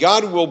asfeni,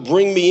 God will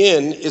bring me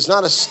in, is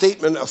not a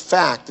statement of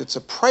fact, it's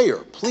a prayer.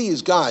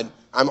 Please, God,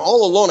 I'm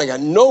all alone, I got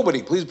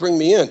nobody, please bring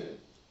me in.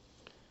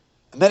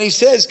 And then he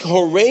says,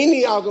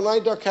 Horeini Adonai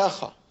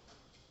darkecha.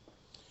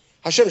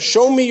 Hashem,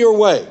 show me your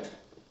way.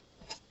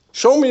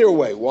 Show me your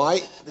way.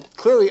 Why?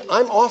 Clearly,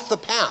 I'm off the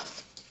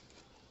path.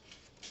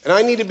 And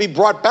I need to be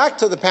brought back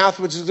to the path,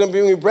 which is going to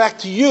bring me back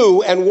to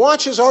you. And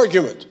watch his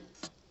argument.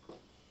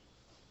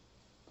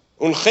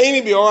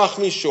 Uncheni bi'orach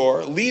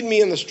mishor, lead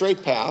me in the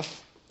straight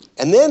path.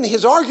 And then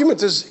his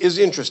argument is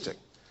interesting.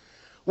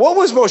 What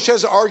was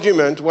Moshe's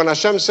argument when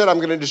Hashem said, I'm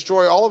going to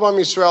destroy all of Am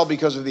Yisrael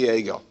because of the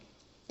ego?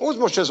 What was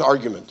Moshe's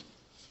argument?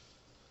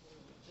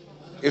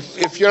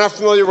 If you're not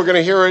familiar, we're going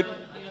to hear it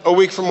a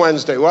week from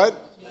Wednesday. What?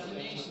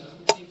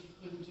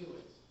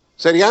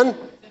 Say it again?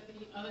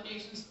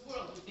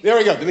 There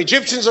we go. The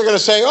Egyptians are going to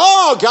say,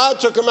 oh, God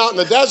took him out in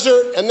the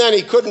desert, and then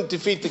he couldn't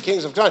defeat the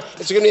kings of Canaan.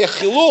 It's going to be a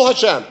Chilul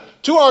Hashem.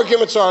 Two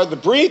arguments are the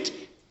Brit,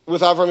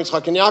 with Avram,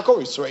 Yitzchak, and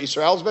Yaakov,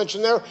 Israel's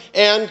mentioned there,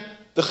 and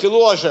the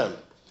Chilul Hashem.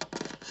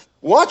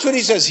 Watch what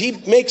he says. He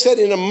makes that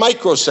in a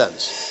micro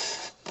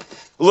sense.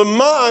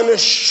 L'ma'an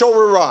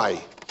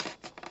shorarai.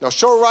 Now,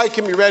 shorarai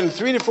can be read in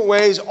three different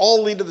ways,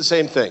 all lead to the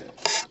same thing.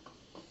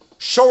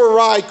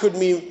 Shorarai could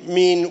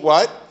mean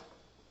what?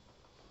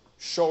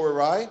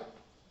 Shorarai?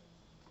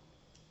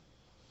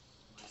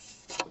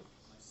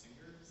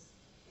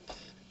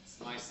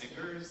 My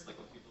singers, like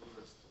the people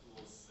who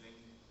will sing,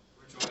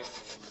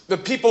 rejoice. The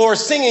people who are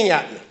singing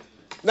at me.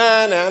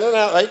 Nah,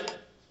 right?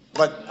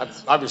 But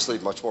obviously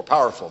much more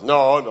powerful.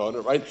 No,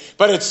 right?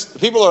 But it's the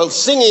people who are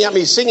singing at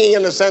me, singing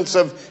in the sense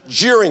of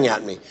jeering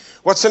at me.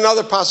 What's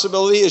another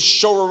possibility is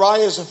shorarai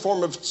is a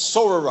form of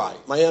sorarai,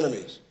 my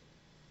enemies.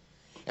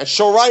 And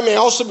shorai may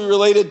also be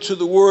related to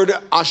the word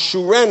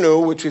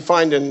ashurenu, which we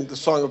find in the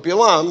song of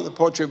Bilam, the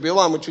poetry of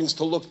Bilam, which means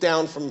to look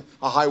down from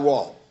a high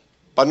wall.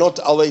 Banot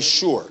alei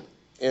shur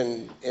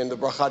in the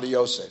bracha de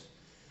Yosef.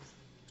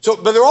 So,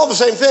 but they're all the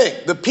same thing.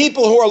 The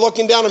people who are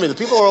looking down at me, the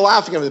people who are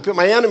laughing at me,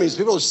 my enemies, the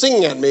people who are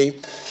singing at me,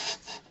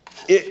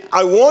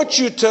 I want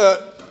you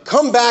to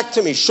come back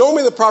to me, show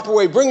me the proper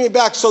way, bring me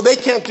back so they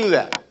can't do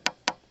that.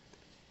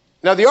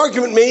 Now, the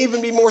argument may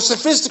even be more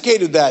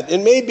sophisticated than that. It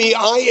may be,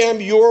 I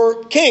am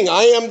your king.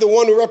 I am the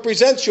one who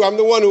represents you. I'm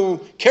the one who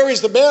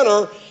carries the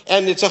banner,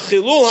 and it's a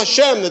chilul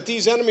Hashem that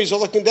these enemies are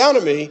looking down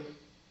at me.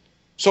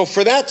 So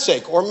for that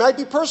sake, or it might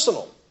be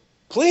personal.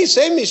 Please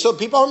save me so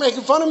people aren't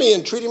making fun of me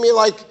and treating me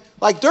like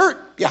dirt.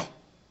 Yeah.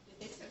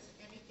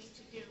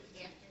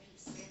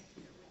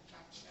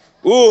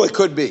 Ooh, it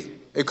could be.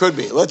 It could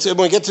be. When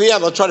we get to the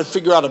end, let's try to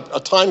figure out a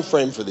time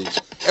frame for these.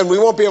 And we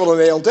won't be able to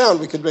nail down.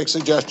 We could make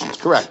suggestions.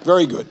 Correct.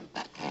 Very good.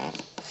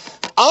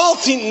 Al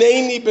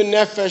tineni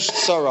b'nefesh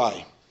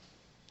tsarai.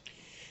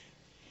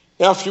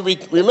 Now, if you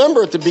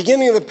remember at the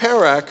beginning of the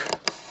parak,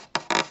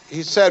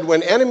 he said,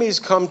 when enemies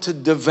come to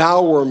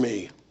devour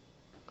me,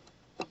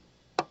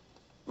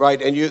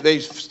 right, and they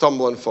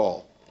stumble and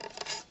fall.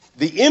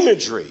 The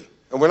imagery,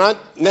 and we're not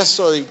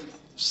necessarily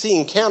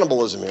seeing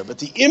cannibalism here, but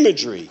the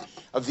imagery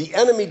of the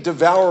enemy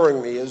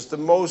devouring me is the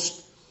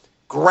most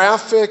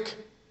graphic,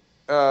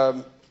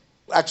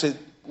 actually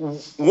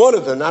one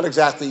of them, not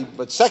exactly,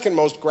 but second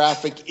most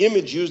graphic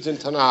image used in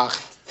Tanakh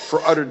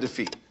for utter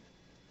defeat.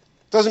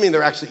 Doesn't mean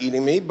they're actually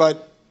eating me,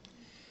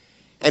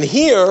 and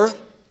here,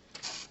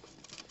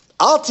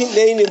 al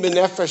tineni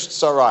b'nefesh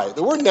tsarai.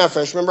 The word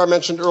nefesh, remember I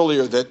mentioned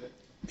earlier that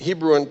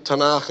Hebrew in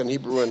Tanakh and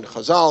Hebrew in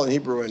Chazal and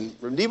Hebrew in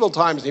medieval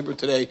times and Hebrew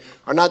today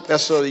are not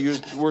necessarily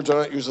used, words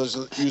are not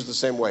used the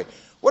same way.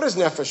 What does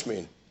nefesh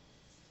mean?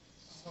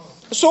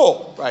 A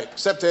soul, right?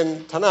 Except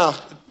in Tanakh,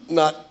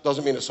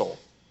 doesn't mean a soul.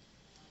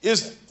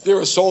 Is there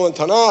a soul in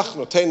Tanakh?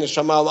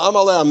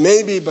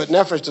 Maybe, but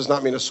nefesh does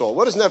not mean a soul.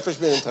 What does nefesh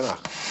mean in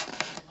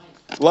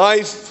Tanakh?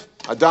 Life,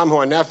 Adam hu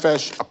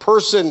nefesh, a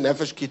person,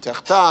 nefesh ki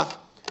techta.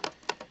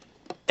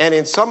 And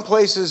in some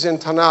places in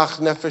Tanakh,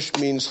 nefesh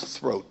means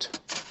throat.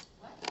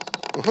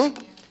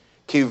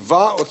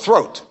 Kiva, or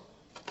throat.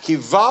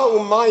 Kiva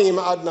umayim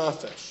ad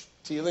nefesh.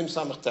 Tehillim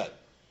samachtet.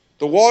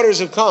 The waters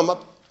have come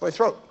up my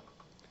throat.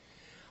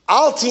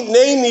 Al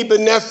tineni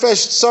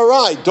benefesh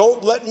tsarai.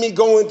 Don't let me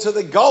go into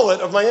the gullet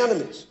of my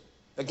enemies.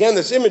 Again,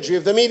 this imagery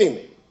of them eating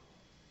me.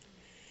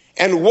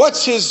 And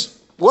what's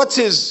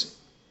his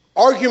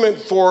argument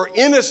for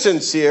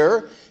innocence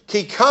here?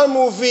 Ki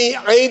kamu vi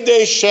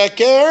eidei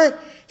sheker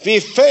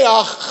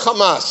v'feach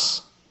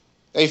chamas.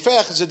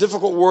 Feach is a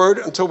difficult word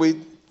until we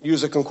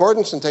use a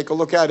concordance and take a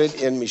look at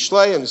it in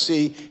Mishlei and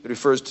see it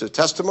refers to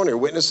testimony or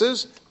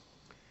witnesses.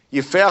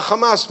 Yifeach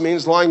Hamas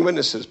means lying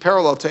witnesses,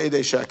 parallel to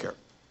Eidei Sheker.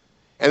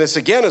 And this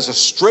again is a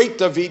straight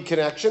David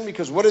connection,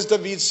 because what does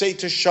David say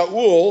to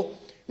Shaul?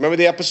 Remember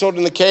the episode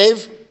in the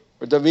cave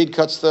where David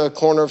cuts the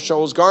corner of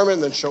Shaul's garment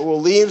and then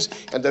Shaul leaves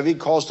and David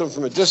calls to him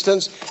from a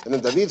distance, and then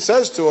David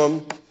says to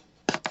him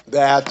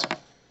that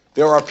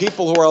there are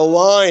people who are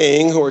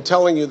lying, who are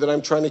telling you that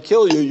I'm trying to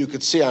kill you. You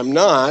could see I'm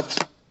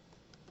not.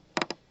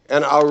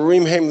 And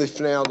Arim Heim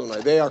Lifnei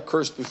Adonai. They are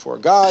cursed before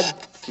God,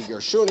 Ki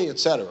Gershuni,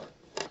 etc.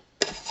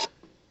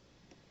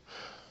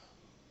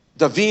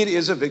 David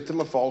is a victim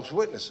of false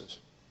witnesses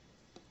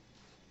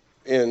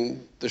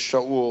in the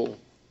Shaul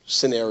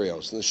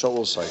scenarios, in the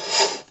Shaul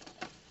cycle.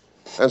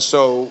 And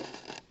so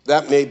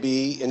that may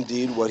be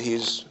indeed what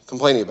he's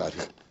complaining about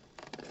here.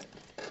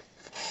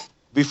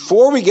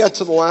 Before we get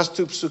to the last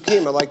two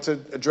psukim, I'd like to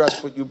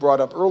address what you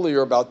brought up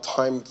earlier about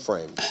time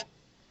frame.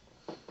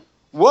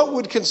 What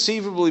would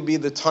conceivably be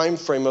the time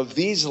frame of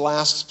these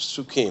last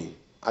psukim?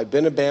 I've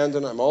been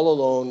abandoned, I'm all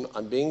alone,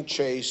 I'm being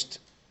chased,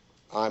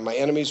 my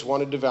enemies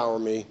want to devour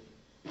me.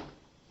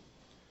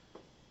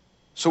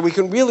 So we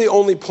can really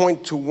only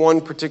point to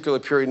one particular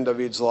period in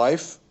David's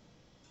life,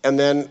 and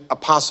then a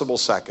possible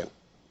second.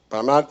 But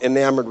I'm not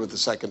enamored with the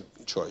second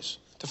choice.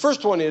 The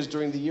first one is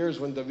during the years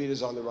when David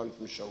is on the run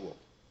from Shaul.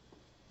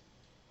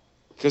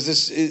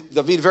 Because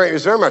David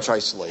is very much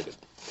isolated.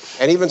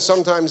 And even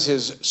sometimes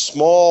his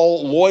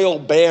small, loyal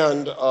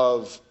band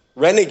of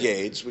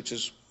renegades, which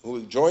is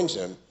who joins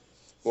him,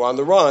 who are on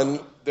the run,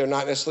 they're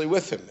not necessarily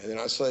with him. And they're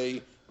not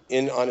necessarily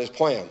in on his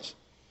plans.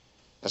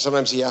 And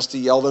sometimes he has to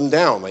yell them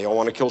down. They all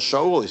want to kill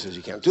Shaul. He says,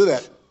 you can't do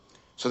that.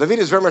 So David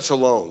is very much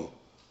alone.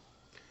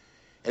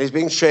 And he's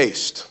being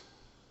chased.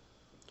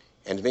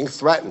 And he's being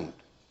threatened.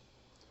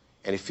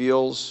 And he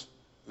feels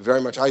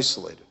very much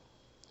isolated.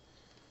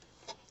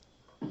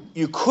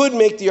 You could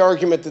make the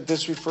argument that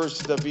this refers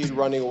to David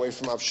running away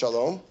from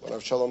Avshalom, when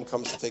Avshalom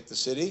comes to take the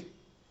city.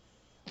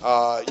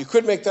 You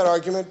could make that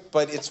argument,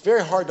 but it's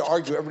very hard to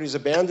argue everybody's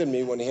abandoned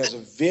me when he has a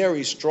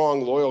very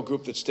strong, loyal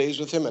group that stays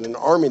with him and an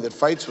army that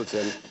fights with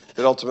him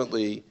that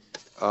ultimately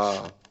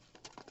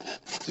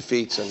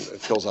defeats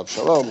and kills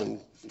Avshalom and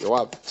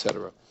Yoav,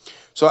 etc.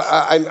 So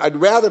I'd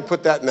rather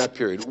put that in that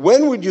period.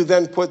 When would you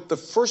then put the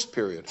first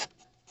period?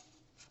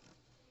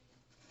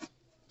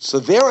 So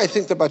there I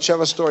think the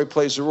Bathsheba story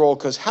plays a role,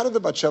 because how did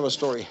the Bathsheba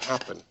story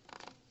happen?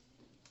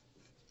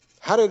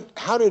 How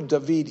did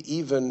David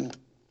even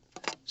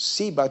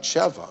see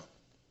Bathsheba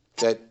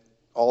that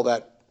all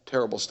that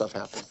terrible stuff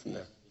happened from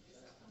there?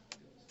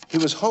 He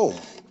was home.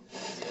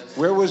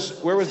 Where was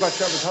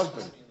Bathsheba's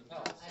husband?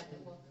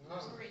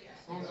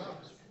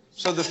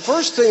 So the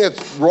first thing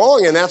that's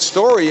wrong in that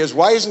story is,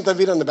 why isn't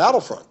David on the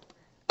battlefront?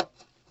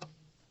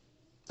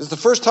 This is the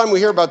first time we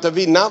hear about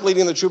David not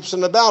leading the troops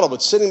in the battle,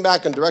 but sitting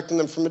back and directing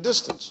them from a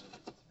distance.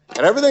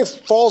 And everything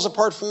falls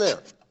apart from there.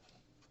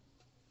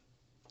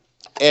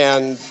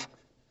 And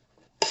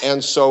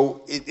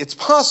so it's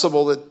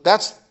possible that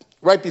that's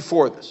right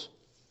before this.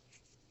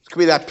 It could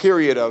be that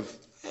period of,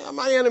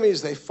 my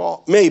enemies, they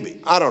fall.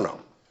 Maybe. I don't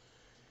know.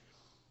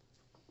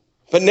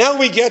 But now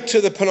we get to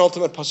the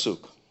penultimate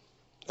pasuk.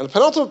 And the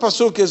penultimate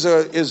pasuk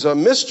is a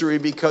mystery,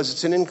 because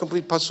it's an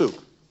incomplete pasuk.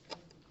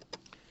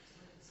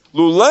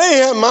 What?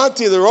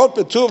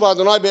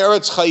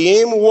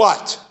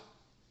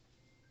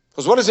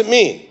 Because what does it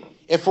mean?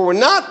 If it were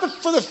not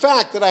for the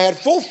fact that I had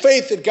full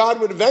faith that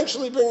God would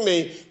eventually bring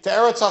me to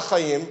Eretz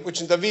HaChaim,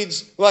 which in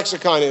David's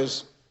lexicon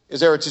is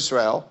Eretz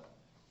Yisrael,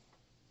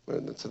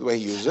 that's the way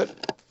he used it.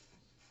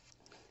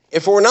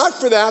 If it were not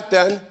for that,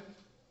 then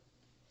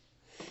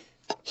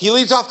he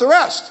leaves off the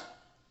rest.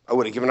 I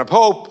would have given up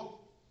hope.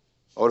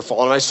 I would have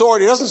fallen on my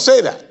sword. He doesn't say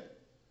that.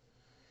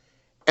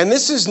 And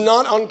this is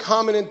not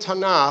uncommon in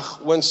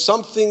Tanakh, when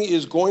something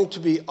is going to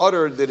be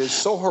uttered that is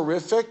so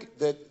horrific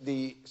that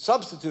the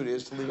substitute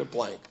is to leave it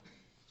blank.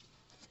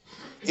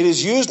 It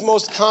is used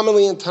most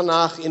commonly in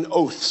Tanakh in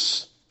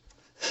oaths.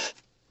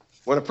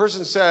 When a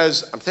person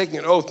says, I'm taking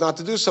an oath not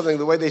to do something,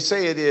 the way they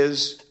say it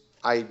is,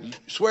 I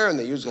swear, and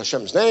they use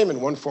Hashem's name in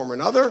one form or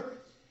another,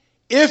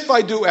 if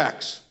I do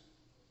X.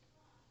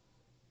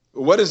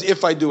 What does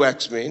if I do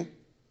X mean?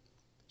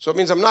 So it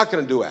means I'm not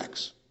going to do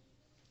X.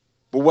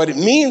 But what it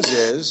means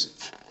is,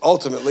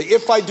 ultimately,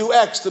 if I do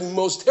X, the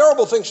most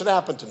terrible thing should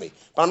happen to me.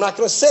 But I'm not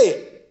going to say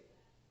it.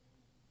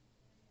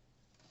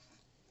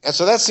 And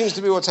so that seems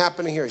to be what's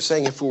happening here. He's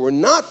saying, if it were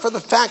not for the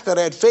fact that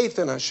I had faith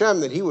in Hashem,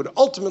 that he would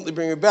ultimately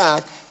bring me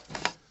back,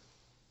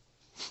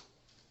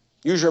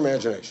 use your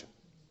imagination.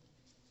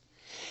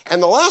 And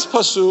the last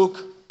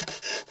pasuk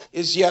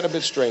is yet a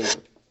bit stranger.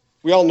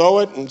 We all know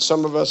it, and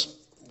some of us,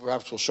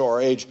 perhaps will show our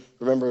age,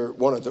 remember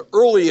one of the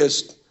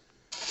earliest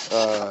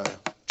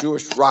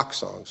Jewish rock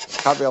songs.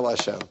 Kaveh El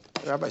Hashem.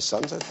 Rabbi's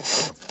sons, I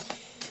think.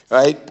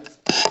 Right?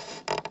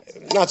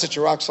 Not such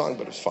a rock song,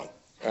 but it's fun.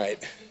 All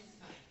right.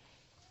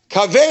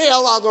 Kaveh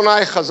El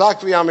Adonai chazak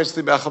v'yametz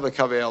libecha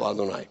v'kaveh El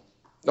Adonai.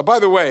 Now, by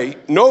the way,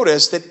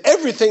 notice that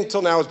everything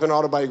till now has been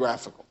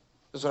autobiographical.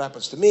 This is what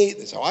happens to me.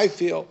 This is how I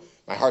feel.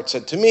 My heart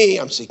said to me,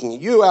 I'm seeking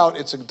you out.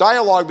 It's a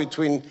dialogue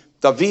between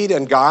David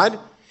and God.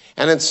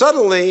 And then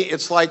suddenly,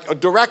 it's like a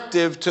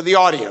directive to the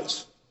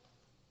audience.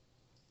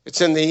 It's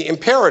in the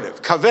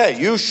imperative. Kaveh,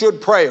 you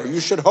should pray or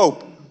you should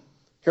hope.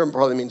 Here it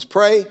probably means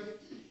pray.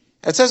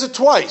 It says it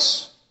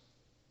twice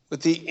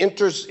with the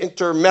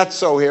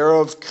intermezzo here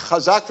of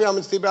chazak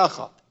v'yametz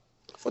libecha.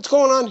 What's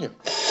going on here?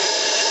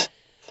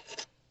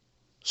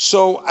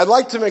 So I'd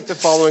like to make the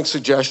following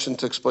suggestion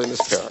to explain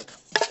this parak.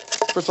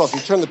 First of all, if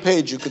you turn the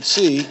page, you could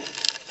see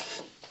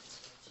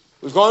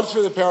we've gone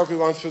through the parak, we've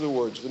gone through the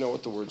words. We know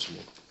what the words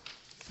mean.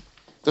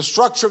 The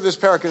structure of this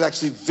parak is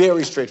actually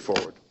very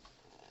straightforward.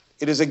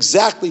 It is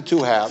exactly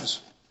two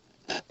halves.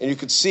 And you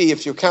could see,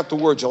 if you count the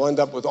words, you'll end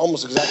up with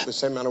almost exactly the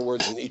same amount of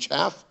words in each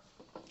half.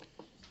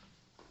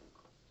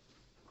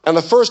 And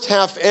the first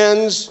half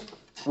ends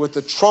with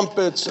the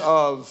trumpets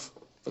of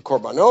the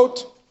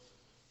Korbanot,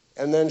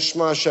 and then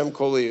Shema Hashem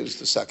Koli is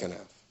the second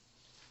half.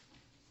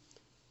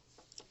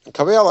 And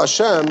Kaveh El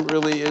Hashem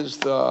really is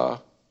the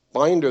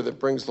binder that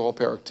brings the whole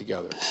parak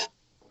together.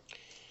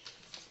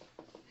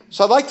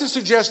 So I'd like to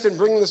suggest in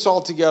bringing this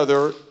all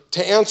together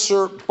to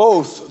answer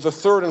both the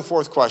third and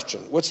fourth question.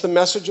 What's the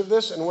message of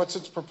this, and what's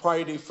its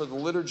propriety for the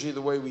liturgy,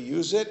 the way we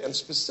use it, and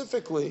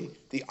specifically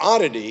the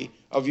oddity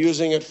of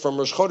using it from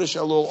Rosh Chodesh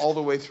Elul all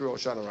the way through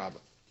Hoshana Rabbah,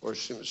 or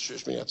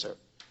Shmini Atzeret.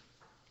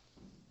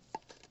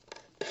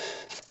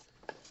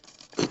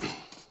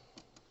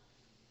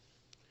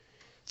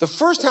 The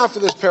first half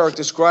of this parak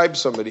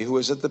describes somebody who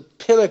is at the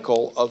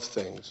pinnacle of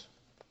things.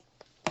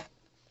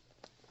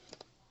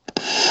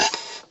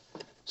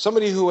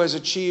 Somebody who has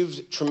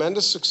achieved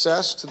tremendous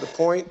success to the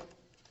point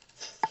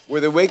where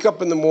they wake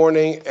up in the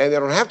morning and they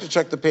don't have to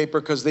check the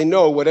paper because they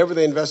know whatever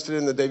they invested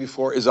in the day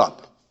before is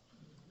up.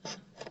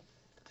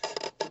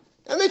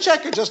 And they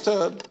check it just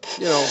to,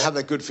 have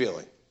that good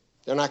feeling.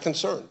 They're not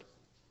concerned.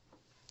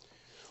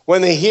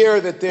 When they hear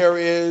that there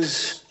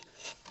is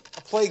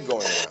a plague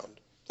going around,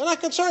 they're not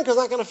concerned because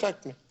it's not going to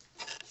affect me.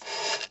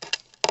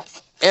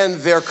 And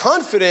their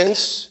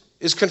confidence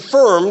is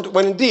confirmed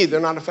when indeed they're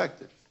not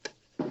affected.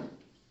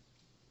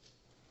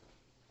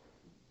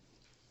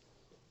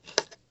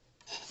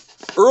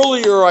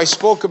 Earlier, I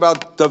spoke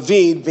about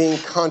David being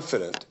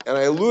confident, and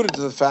I alluded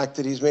to the fact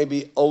that he's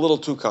maybe a little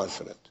too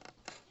confident.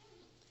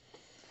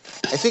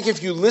 I think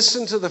if you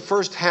listen to the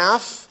first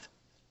half,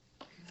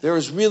 there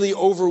is really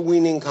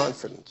overweening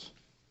confidence.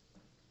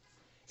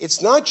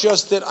 It's not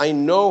just that I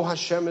know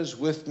Hashem is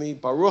with me,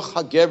 Baruch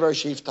HaGever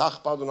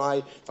Sheyiftach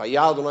B'Adonai,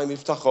 Vayah Adonai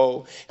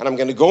Miftacho, and I'm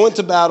going to go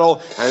into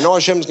battle, and I know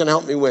Hashem is going to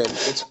help me win.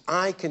 It's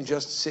I can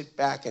just sit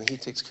back and He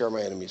takes care of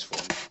my enemies for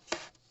me.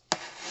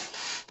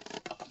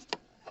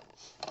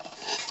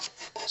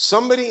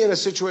 Somebody in a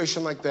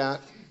situation like that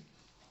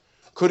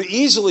could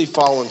easily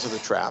fall into the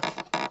trap.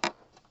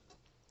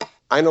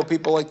 I know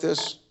people like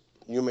this.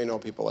 You may know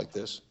people like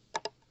this.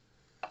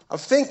 Of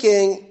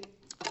thinking,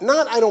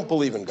 not I don't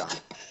believe in God,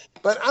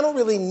 but I don't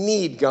really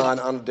need God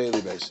on a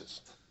daily basis.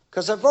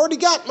 Because I've already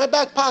got my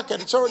back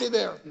pocket. It's already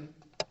there.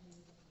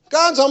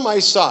 God's on my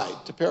side,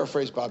 to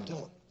paraphrase Bob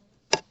Dylan.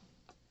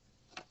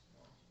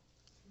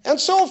 And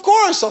so, of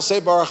course, I'll say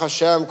Baruch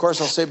Hashem. Of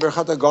course, I'll say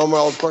Birchat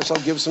HaGomel. Of course, I'll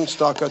give some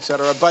tzedakah,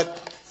 etc.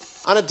 But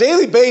on a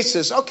daily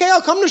basis, okay,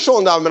 I'll come to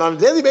Shul Daven, but on a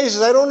daily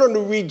basis, I don't want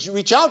to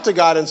reach out to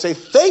God and say,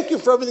 thank you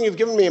for everything you've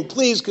given me, and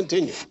please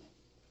continue.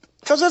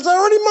 Because it's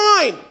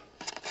already mine.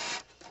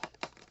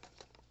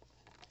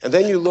 And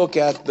then you look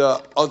at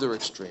the other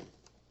extreme.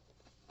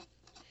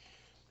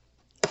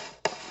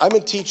 I've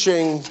been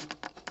teaching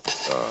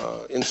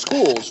in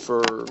schools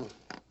for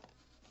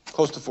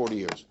close to 40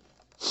 years.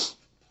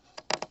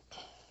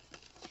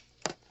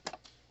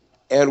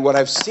 And what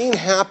I've seen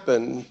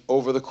happen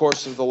over the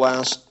course of the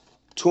last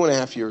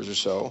 2.5 years or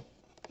so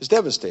is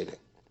devastating.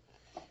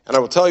 And I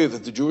will tell you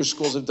that the Jewish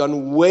schools have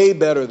done way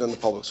better than the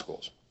public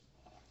schools.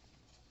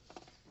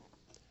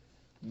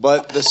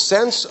 But the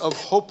sense of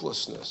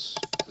hopelessness,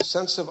 the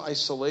sense of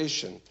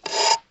isolation,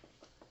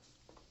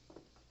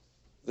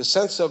 the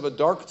sense of a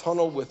dark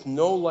tunnel with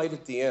no light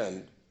at the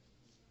end,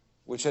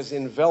 which has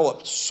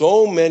enveloped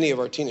so many of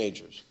our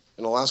teenagers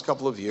in the last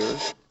couple of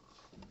years.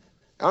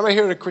 I'm not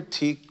here to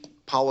critique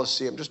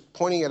policy. I'm just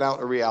pointing it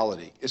out, a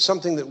reality. It's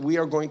something that we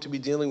are going to be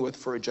dealing with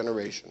for a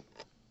generation.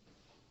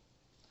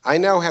 I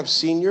now have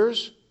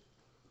seniors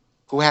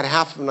who had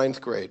half of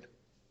 9th grade.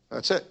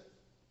 That's it.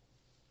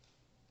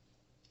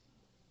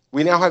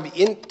 We now have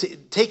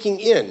taking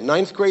in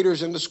 9th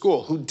graders into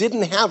school who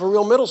didn't have a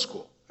real middle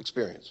school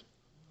experience.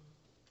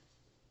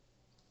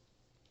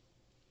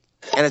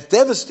 And it's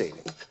devastating.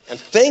 And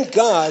thank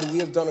God we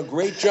have done a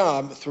great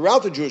job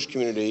throughout the Jewish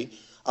community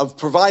of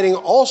providing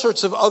all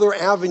sorts of other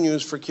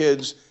avenues for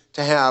kids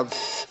to have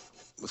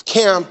with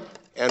camp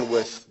and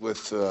with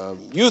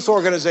youth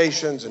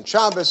organizations and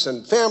Shabbos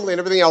and family and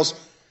everything else.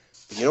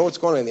 But you know what's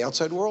going on in the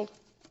outside world?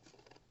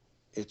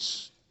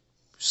 It's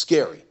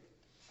scary.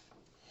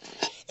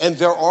 And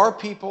there are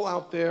people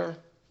out there,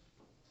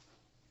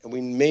 and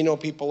we may know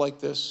people like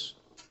this,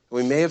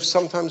 we may have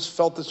sometimes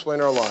felt this way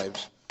in our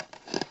lives,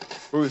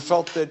 where we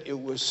felt that it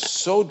was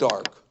so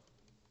dark,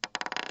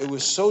 it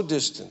was so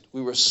distant,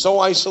 we were so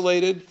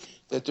isolated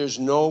that there's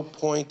no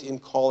point in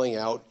calling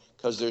out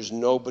because there's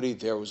nobody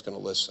there who's going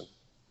to listen.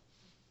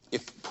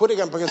 If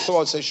putting up against the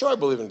wall and say, sure, I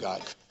believe in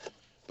God,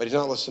 but he's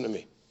not listening to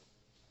me.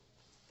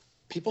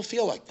 People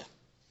feel like that.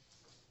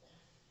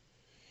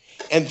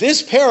 And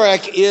this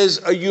parak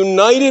is a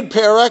united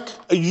parak,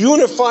 a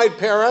unified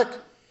parak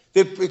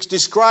that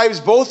describes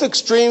both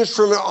extremes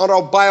from an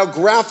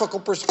autobiographical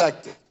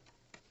perspective,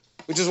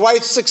 which is why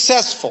it's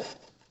successful.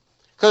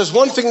 Because it's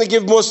one thing to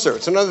give Musar,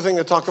 it's another thing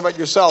to talk about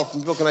yourself,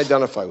 and people can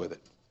identify with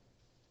it.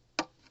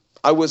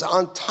 I was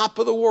on top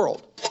of the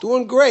world,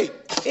 doing great.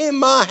 Hey,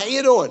 Ma, how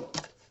you doing?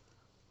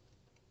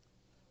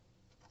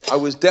 I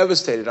was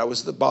devastated. I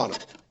was at the bottom.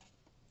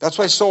 That's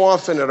why so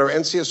often at our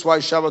NCSY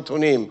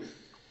Shabbatonim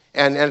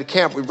and at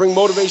camp, we bring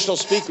motivational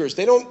speakers.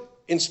 They don't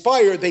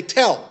inspire, they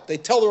tell. They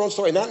tell their own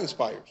story, not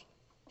inspires.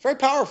 It's very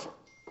powerful.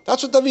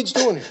 That's what David's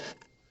doing here.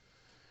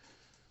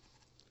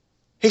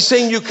 He's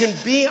saying you can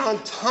be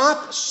on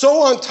top,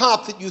 so on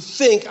top that you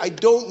think, I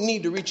don't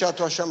need to reach out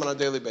to Hashem on a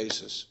daily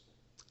basis.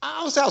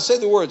 I'll say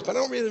the words, but I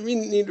don't really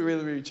need to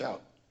really reach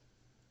out.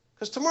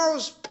 Because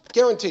tomorrow's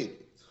guaranteed.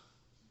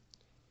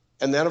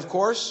 And then, of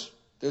course,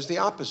 there's the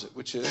opposite,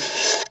 which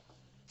is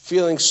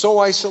feeling so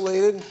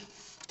isolated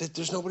that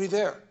there's nobody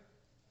there.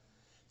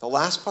 The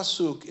last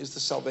pasuk is the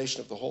salvation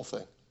of the whole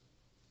thing.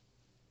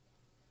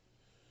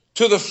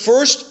 To the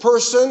first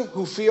person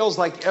who feels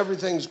like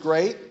everything's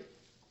great,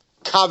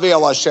 Kaveh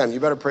al Hashem, you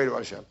better pray to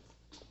Hashem.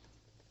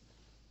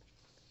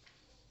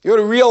 You got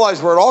to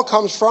realize where it all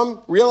comes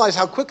from, realize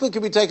how quickly it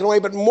can be taken away,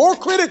 but more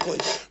critically,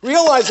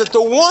 realize that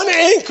the one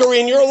anchor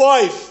in your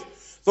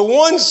life, the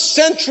one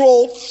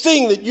central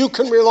thing that you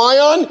can rely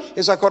on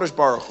is HaKadosh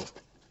Baruch Hu.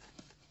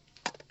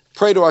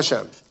 Pray to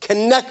Hashem.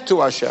 Connect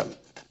to Hashem.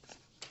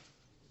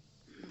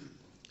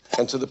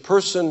 And to the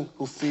person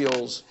who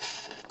feels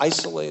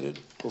isolated,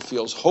 who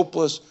feels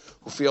hopeless,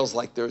 who feels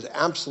like there's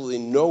absolutely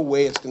no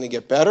way it's going to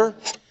get better,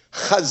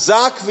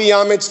 Chazak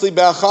v'yametz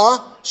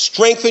libecha,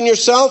 strengthen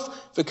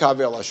yourself,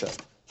 v'kaveh al Hashem.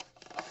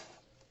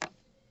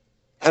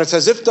 And it's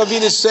as if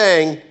David is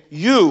saying,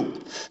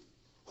 you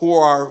who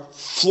are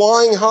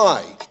flying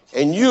high,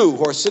 and you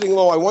who are sitting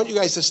low, I want you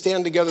guys to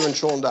stand together in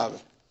Sholem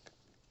Daven.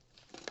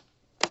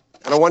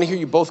 And I want to hear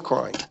you both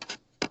crying.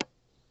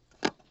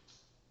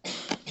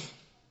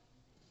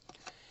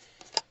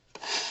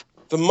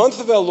 The month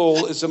of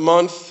Elul is a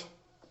month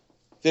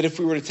that if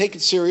we were to take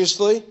it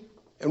seriously,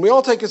 and we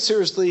all take it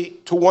seriously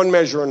to one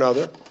measure or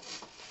another,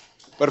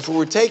 but if we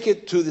were to take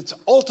it to its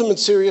ultimate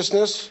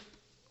seriousness,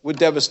 would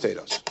devastate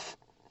us.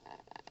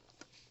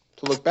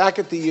 To look back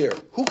at the year.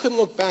 Who can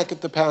look back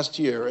at the past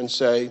year and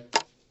say,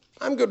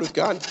 I'm good with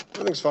God,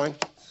 everything's fine?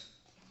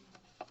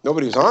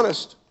 Nobody's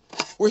honest.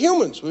 We're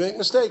humans, we make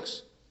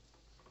mistakes.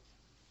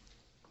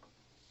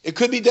 It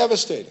could be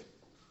devastating.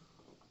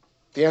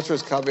 The answer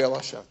is Kaveh al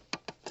Hashem.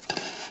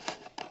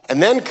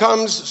 And then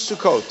comes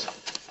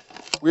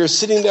Sukkot. We are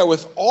sitting there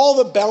with all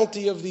the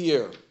bounty of the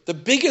year, the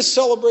biggest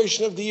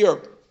celebration of the year,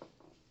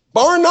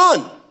 bar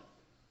none.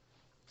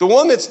 The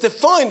one that's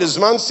defined as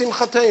Zman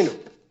Simchatenu.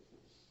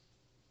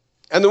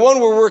 And the one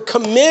where we're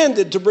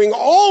commanded to bring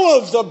all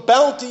of the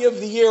bounty of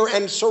the year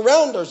and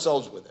surround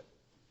ourselves with it.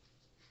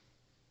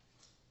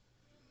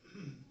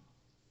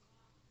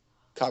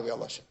 Kaveh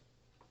al Hashem.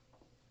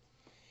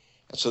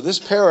 And so this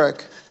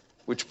parak,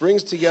 which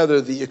brings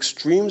together the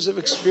extremes of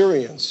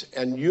experience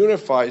and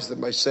unifies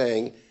them by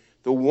saying,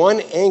 the one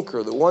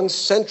anchor, the one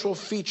central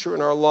feature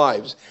in our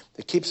lives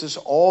that keeps us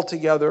all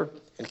together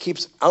and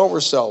keeps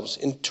ourselves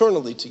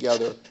internally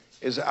together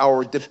is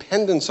our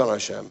dependence on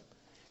Hashem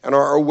and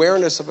our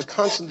awareness of a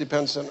constant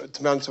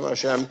dependence on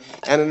Hashem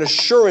and an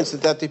assurance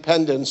that that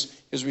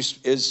dependence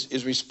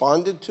is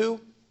responded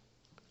to.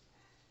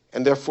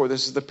 And therefore,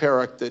 this is the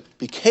parak that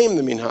became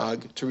the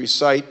minhag to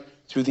recite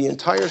through the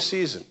entire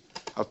season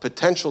of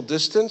potential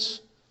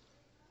distance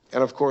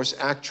and, of course,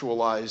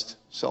 actualized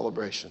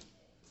celebration.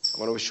 I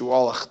want to wish you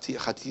all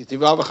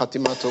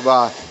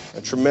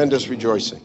a tremendous rejoicing.